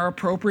match and are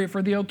appropriate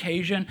for the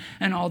occasion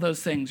and all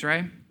those things,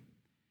 right?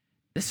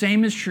 The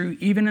same is true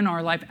even in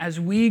our life. As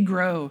we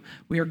grow,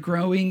 we are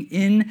growing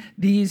in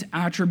these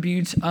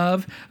attributes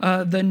of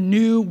the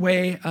new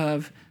way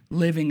of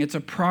living. It's a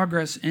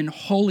progress in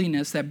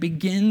holiness that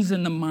begins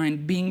in the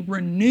mind, being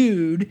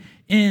renewed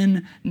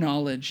in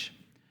knowledge.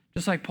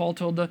 Just like Paul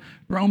told the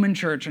Roman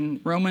church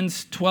in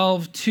Romans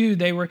 12:2,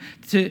 they were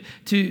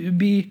to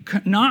be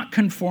not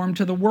conformed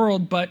to the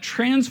world, but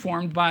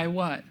transformed by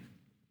what?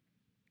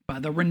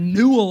 By the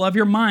renewal of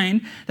your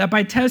mind, that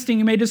by testing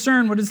you may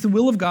discern what is the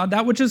will of God,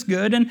 that which is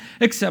good and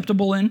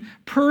acceptable and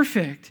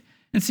perfect.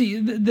 And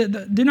see,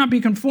 do not be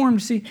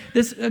conformed. See,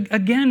 this,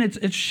 again,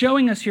 it's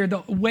showing us here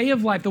the way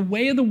of life, the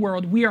way of the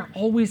world, we are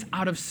always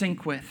out of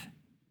sync with.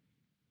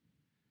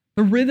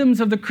 The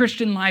rhythms of the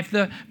Christian life,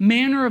 the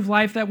manner of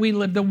life that we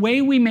live, the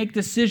way we make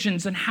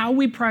decisions and how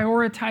we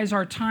prioritize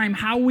our time,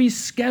 how we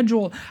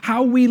schedule,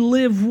 how we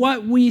live,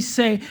 what we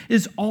say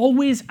is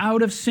always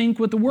out of sync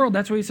with the world.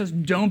 That's why he says,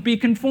 don't be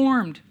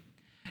conformed.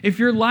 If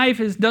your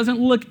life doesn't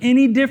look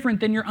any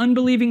different than your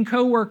unbelieving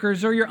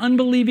coworkers or your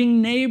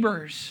unbelieving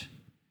neighbors,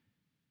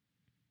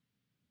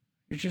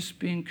 you're just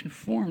being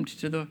conformed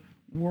to the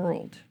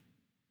world.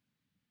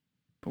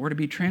 But we're to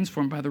be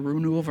transformed by the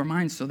renewal of our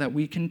minds so that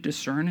we can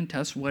discern and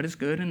test what is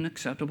good and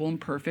acceptable and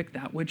perfect,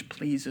 that which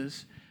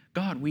pleases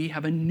God. We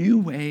have a new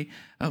way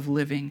of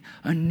living,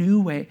 a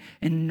new way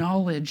in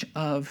knowledge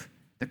of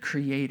the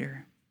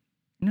Creator.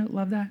 You know,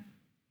 love that?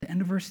 The end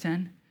of verse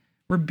 10.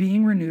 We're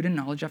being renewed in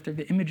knowledge after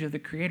the image of the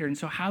Creator. And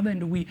so how then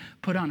do we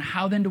put on?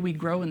 How then do we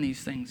grow in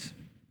these things?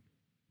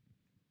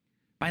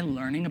 By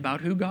learning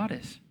about who God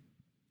is.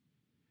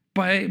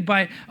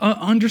 By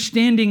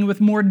understanding with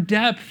more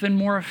depth and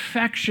more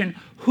affection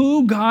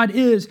who God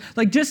is.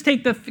 Like, just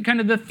take the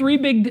three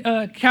big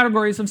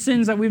categories of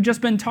sins that we've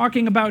just been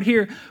talking about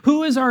here.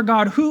 Who is our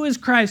God? Who is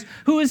Christ?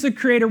 Who is the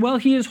Creator? Well,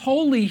 he is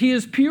holy. He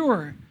is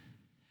pure.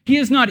 He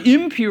is not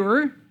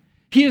impure.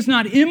 He is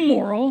not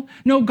immoral.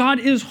 No, God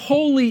is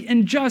holy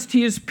and just.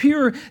 He is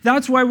pure.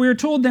 That's why we are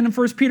told then in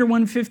 1 Peter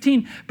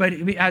 1:15, but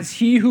as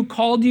he who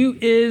called you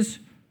is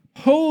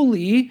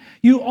holy,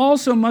 you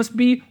also must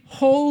be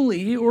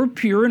holy or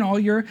pure in all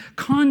your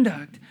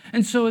conduct.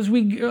 And so as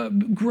we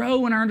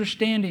grow in our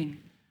understanding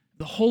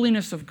the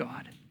holiness of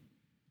God,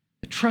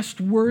 the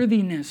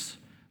trustworthiness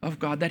of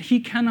God, that he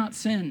cannot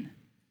sin,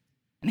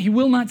 and he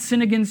will not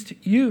sin against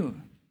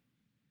you.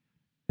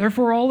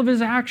 Therefore, all of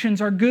his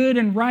actions are good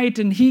and right,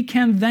 and he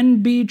can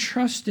then be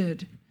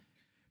trusted.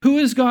 Who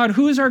is God?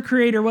 Who is our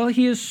Creator? Well,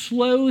 he is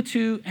slow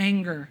to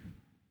anger.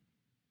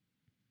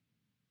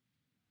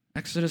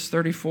 Exodus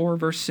 34,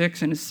 verse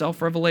 6, in his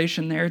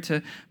self-revelation there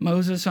to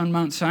Moses on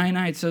Mount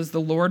Sinai, it says,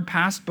 the Lord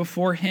passed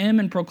before him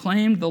and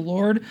proclaimed, the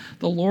Lord,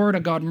 a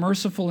God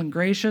merciful and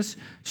gracious,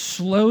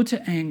 slow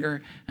to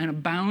anger, and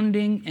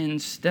abounding in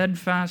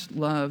steadfast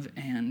love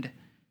and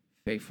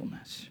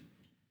faithfulness.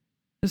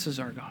 This is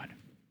our God.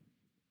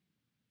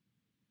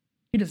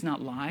 He does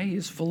not lie. He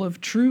is full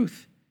of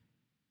truth.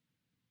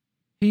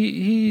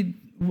 He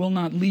will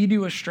not lead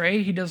you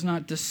astray. He does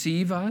not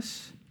deceive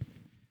us.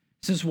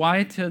 This is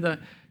why to the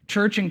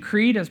church in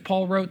Crete, as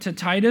Paul wrote to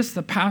Titus,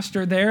 the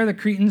pastor there, the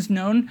Cretans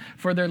known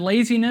for their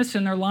laziness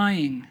and their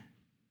lying.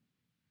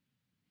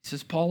 He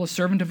says, Paul, a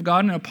servant of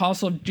God and an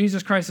apostle of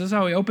Jesus Christ. This is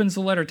how he opens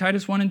the letter,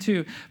 Titus 1 and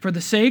 2. For the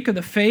sake of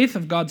the faith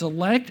of God's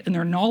elect and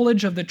their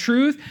knowledge of the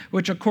truth,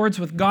 which accords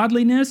with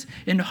godliness,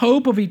 in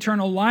hope of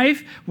eternal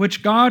life,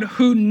 which God,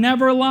 who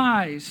never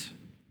lies,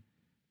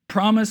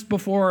 promised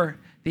before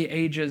the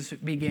ages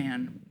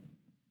began.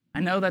 I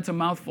know that's a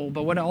mouthful,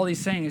 but what all he's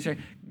saying is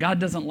God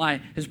doesn't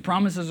lie. His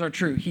promises are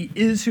true. He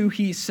is who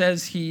he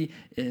says he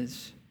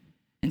is.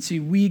 And see,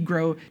 we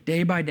grow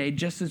day by day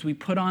just as we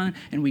put on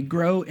and we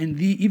grow in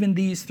even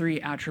these three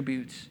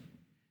attributes.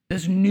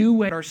 This new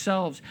way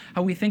ourselves,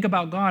 how we think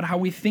about God, how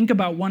we think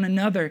about one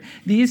another.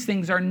 These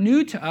things are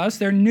new to us.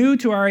 They're new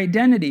to our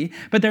identity,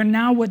 but they're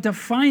now what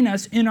define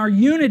us in our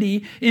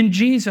unity in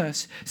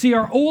Jesus. See,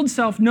 our old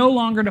self no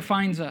longer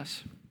defines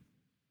us.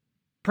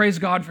 Praise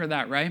God for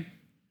that, right?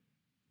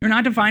 You're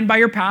not defined by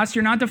your past.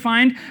 You're not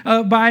defined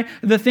by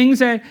the things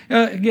that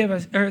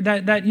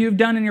that you've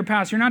done in your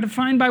past. You're not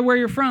defined by where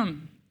you're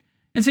from.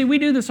 And see, we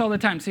do this all the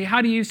time. See,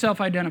 how do you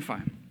self-identify?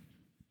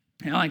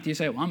 I like to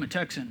say, well, I'm a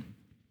Texan.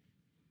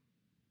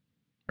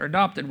 Or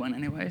adopted one,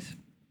 anyways.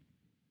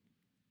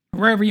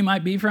 Wherever you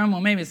might be from,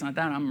 well, maybe it's not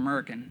that. I'm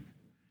American,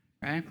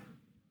 right?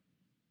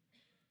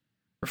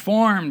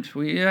 Reformed,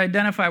 we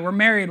identify, we're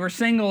married, we're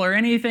single, or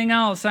anything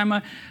else. I'm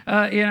a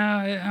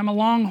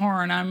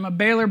Longhorn, I'm a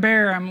Baylor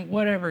Bear, I'm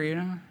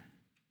whatever,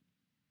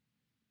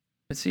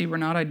 But see, we're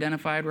not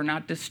identified, we're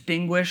not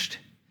distinguished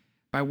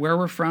by where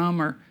we're from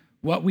or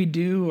what we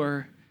do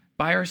or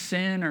by our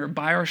sin or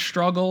by our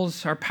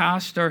struggles, our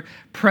past or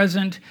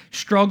present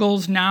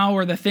struggles now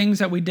or the things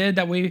that we did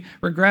that we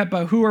regret.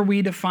 But who are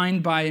we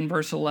defined by in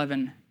verse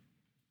 11?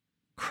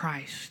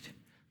 Christ.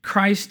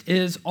 Christ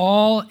is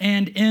all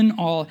and in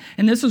all.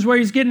 And this is where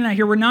he's getting at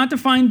here. We're not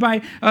defined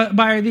by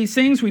these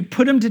things. We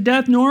put them to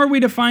death, nor are we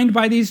defined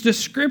by these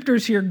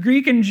descriptors here,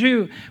 Greek and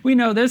Jew. We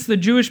know this, the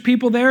Jewish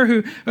people there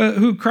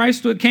who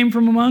Christ came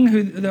from among,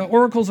 who the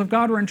oracles of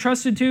God were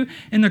entrusted to,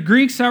 and the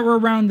Greeks that were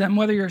around them.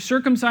 Whether you're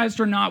circumcised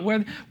or not,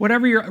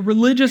 whatever your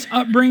religious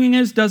upbringing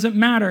is, doesn't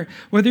matter.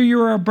 Whether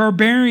you're a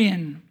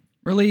barbarian,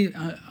 really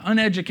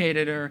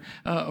uneducated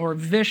or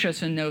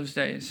vicious in those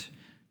days.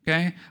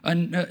 Okay,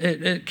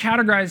 it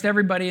categorized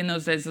everybody in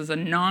those days as a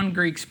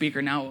non-Greek speaker.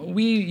 Now,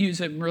 we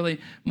use it really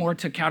more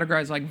to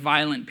categorize like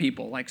violent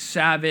people, like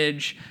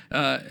savage,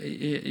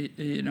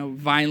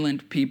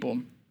 violent people.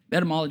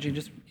 Etymology,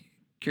 just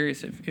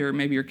curious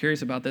maybe you're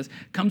curious about this,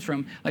 comes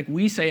from, like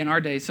we say in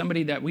our day,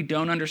 somebody that we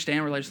don't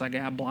understand, we're just like,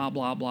 blah,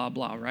 blah, blah,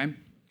 blah, right?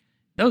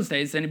 Those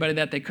days, anybody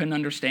that they couldn't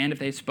understand, if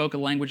they spoke a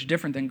language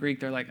different than Greek,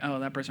 they're like,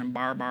 oh, that person,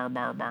 bar.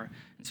 And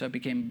so it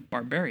became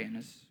barbarian,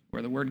 is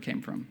where the word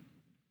came from.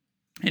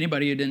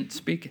 Anybody who didn't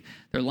speak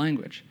their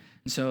language.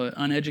 And so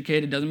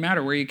uneducated, doesn't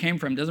matter where you came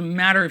from. Doesn't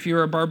matter if you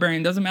were a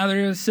barbarian. Doesn't matter if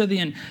you're a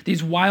Scythian.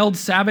 These wild,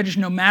 savage,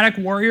 nomadic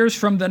warriors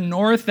from the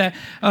north, that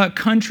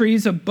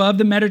countries above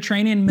the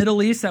Mediterranean,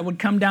 Middle East, that would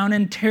come down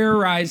and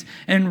terrorize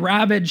and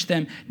ravage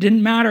them.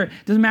 Didn't matter.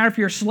 Doesn't matter if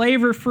you're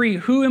slave or free.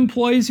 Who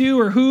employs you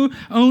or who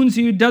owns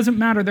you, doesn't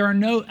matter. There are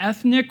no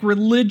ethnic,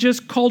 religious,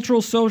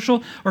 cultural,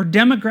 social, or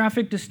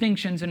demographic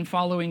distinctions in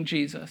following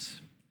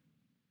Jesus.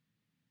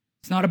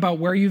 It's not about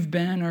where you've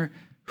been or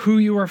who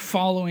you are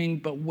following,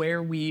 but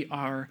where we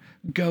are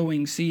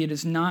going. See, it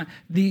is not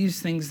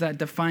these things that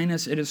define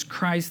us. It is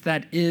Christ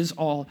that is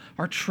all,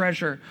 our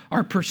treasure,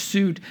 our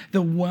pursuit,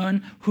 the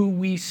one who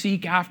we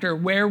seek after,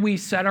 where we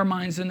set our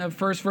minds in the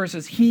first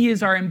verses. He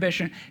is our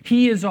ambition.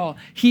 He is all.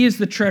 He is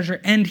the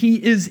treasure, and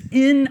he is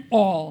in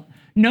all.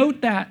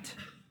 Note that.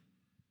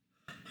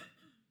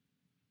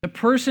 The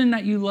person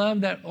that you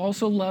love that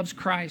also loves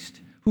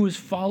Christ, who is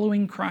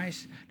following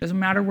Christ, doesn't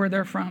matter where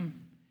they're from.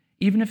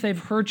 Even if they've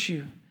hurt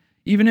you,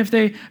 even if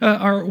they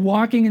are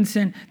walking in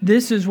sin,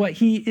 this is what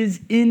he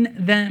is in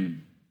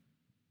them.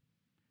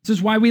 This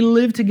is why we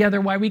live together,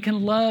 why we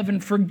can love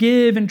and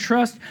forgive and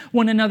trust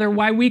one another,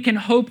 why we can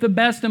hope the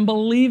best and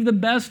believe the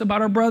best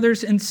about our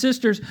brothers and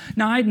sisters,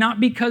 not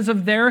because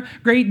of their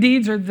great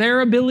deeds or their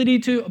ability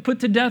to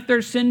put to death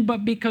their sin,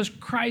 but because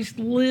Christ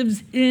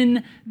lives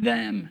in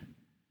them.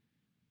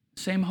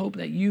 Same hope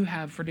that you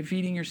have for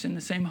defeating your sin,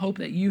 the same hope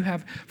that you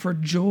have for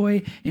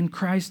joy in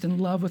Christ and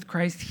love with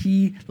Christ,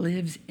 he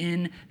lives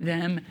in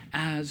them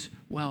as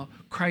well.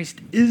 Christ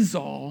is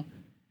all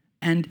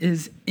and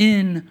is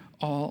in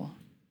all.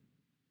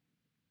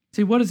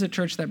 See, what is a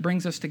church that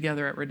brings us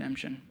together at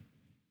redemption?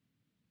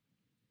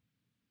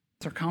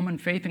 It's our common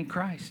faith in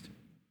Christ.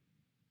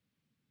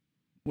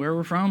 Where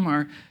we're from,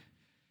 our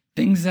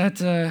things that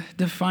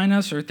define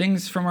us or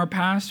things from our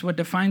past, what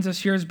defines us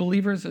here as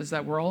believers is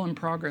that we're all in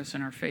progress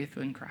in our faith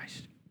in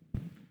Christ.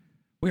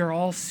 We are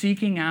all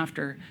seeking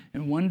after,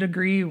 in one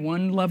degree,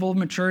 one level of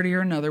maturity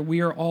or another, we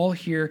are all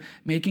here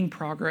making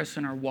progress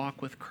in our walk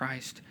with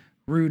Christ,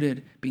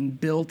 rooted, being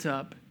built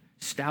up,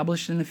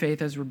 established in the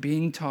faith as we're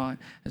being taught,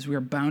 as we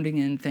are bounding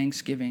in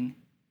thanksgiving.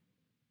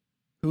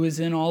 Who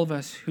is in all of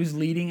us? Who's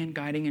leading and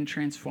guiding and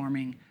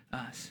transforming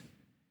us?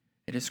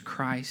 It is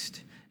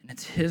Christ. And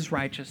it's his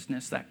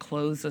righteousness that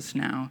clothes us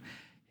now.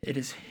 It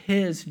is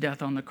his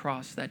death on the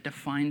cross that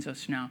defines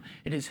us now.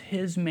 It is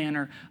his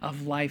manner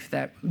of life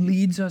that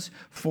leads us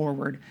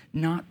forward,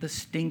 not the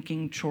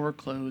stinking chore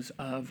clothes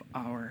of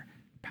our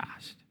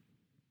past.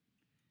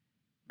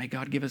 May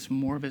God give us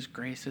more of his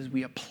grace as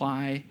we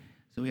apply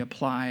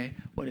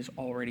what is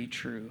already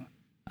true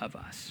of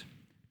us.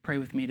 Pray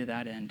with me to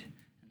that end, and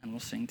then we'll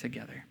sing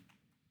together.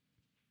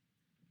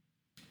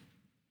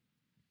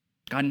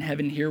 God in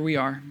heaven, here we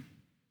are.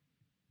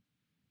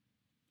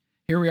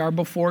 Here we are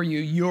before you.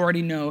 You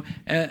already know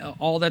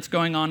all that's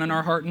going on in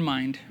our heart and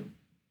mind.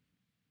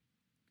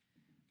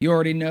 You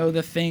already know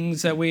the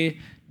things that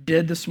we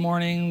did this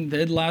morning,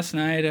 did last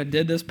night,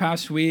 did this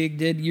past week,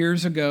 did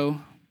years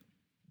ago.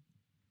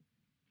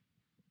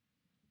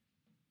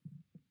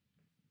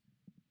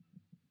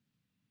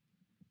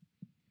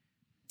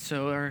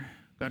 So,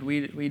 God,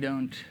 we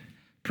don't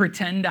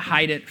pretend to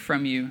hide it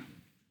from you.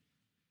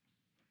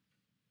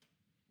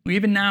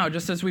 Even now,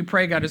 just as we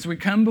pray, God, as we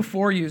come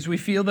before you, as we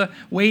feel the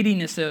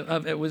weightiness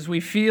of it, as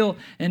we feel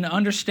and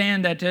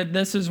understand that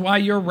this is why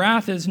your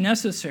wrath is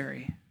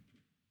necessary,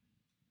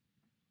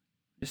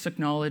 just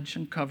acknowledge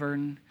and cover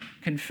and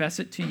confess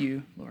it to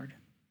you, Lord.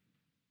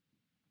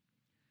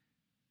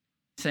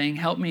 Saying,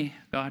 help me,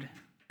 God.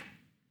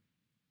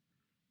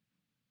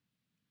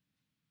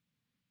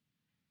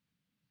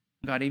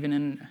 God, even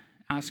in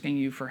asking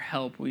you for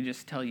help, we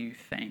just tell you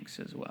thanks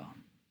as well.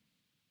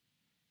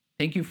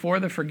 Thank you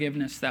for the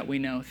forgiveness that we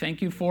know. Thank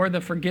you for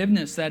the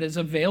forgiveness that is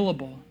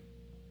available.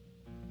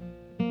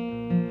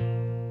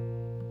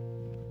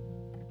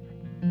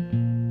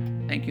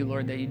 Thank you,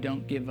 Lord, that you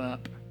don't give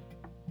up.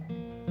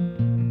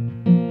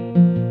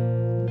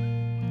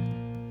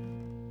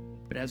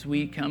 But as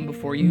we come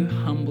before you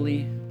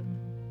humbly,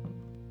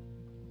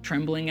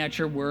 trembling at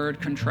your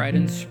word, contrite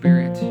in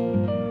spirit,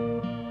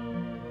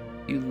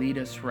 you lead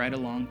us right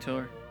along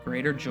to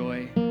greater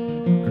joy,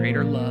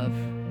 greater love,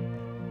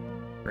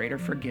 greater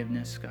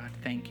forgiveness. God,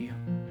 thank you.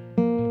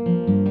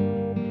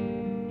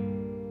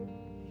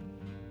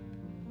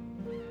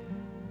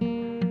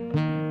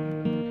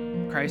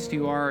 Christ,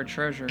 you are our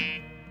treasure.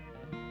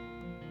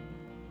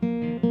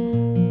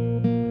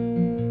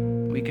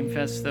 We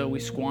confess, though, we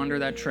squander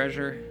that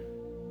treasure,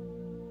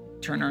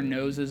 turn our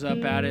noses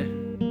up at it.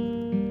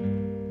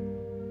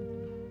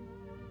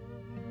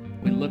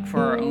 We look for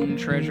our own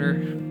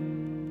treasure.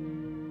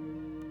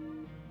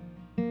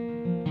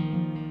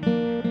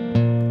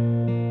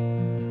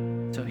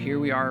 So here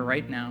we are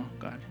right now,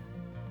 God,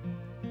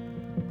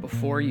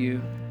 before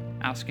you,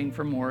 asking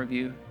for more of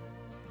you,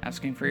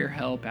 asking for your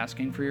help,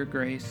 asking for your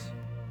grace,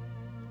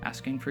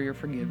 asking for your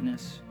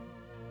forgiveness,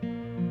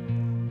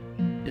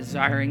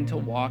 desiring to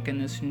walk in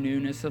this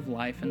newness of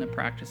life and the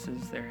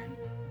practices therein.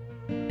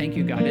 Thank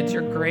you, God. It's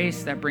your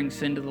grace that brings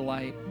sin to the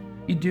light.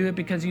 You do it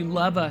because you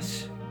love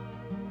us,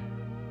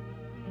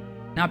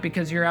 not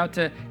because you're out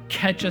to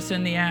catch us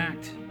in the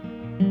act,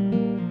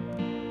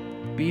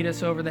 beat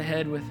us over the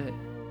head with it.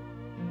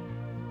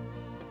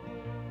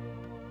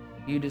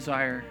 You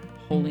desire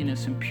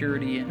holiness and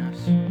purity in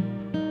us.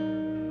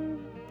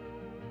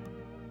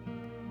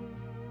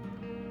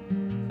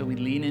 So we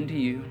lean into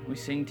you, we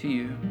sing to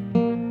you,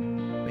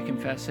 we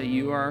confess that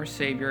you are our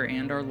Savior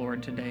and our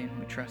Lord today, and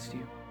we trust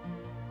you.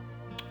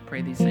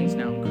 Pray these things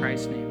now in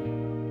Christ's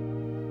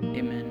name.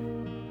 Amen.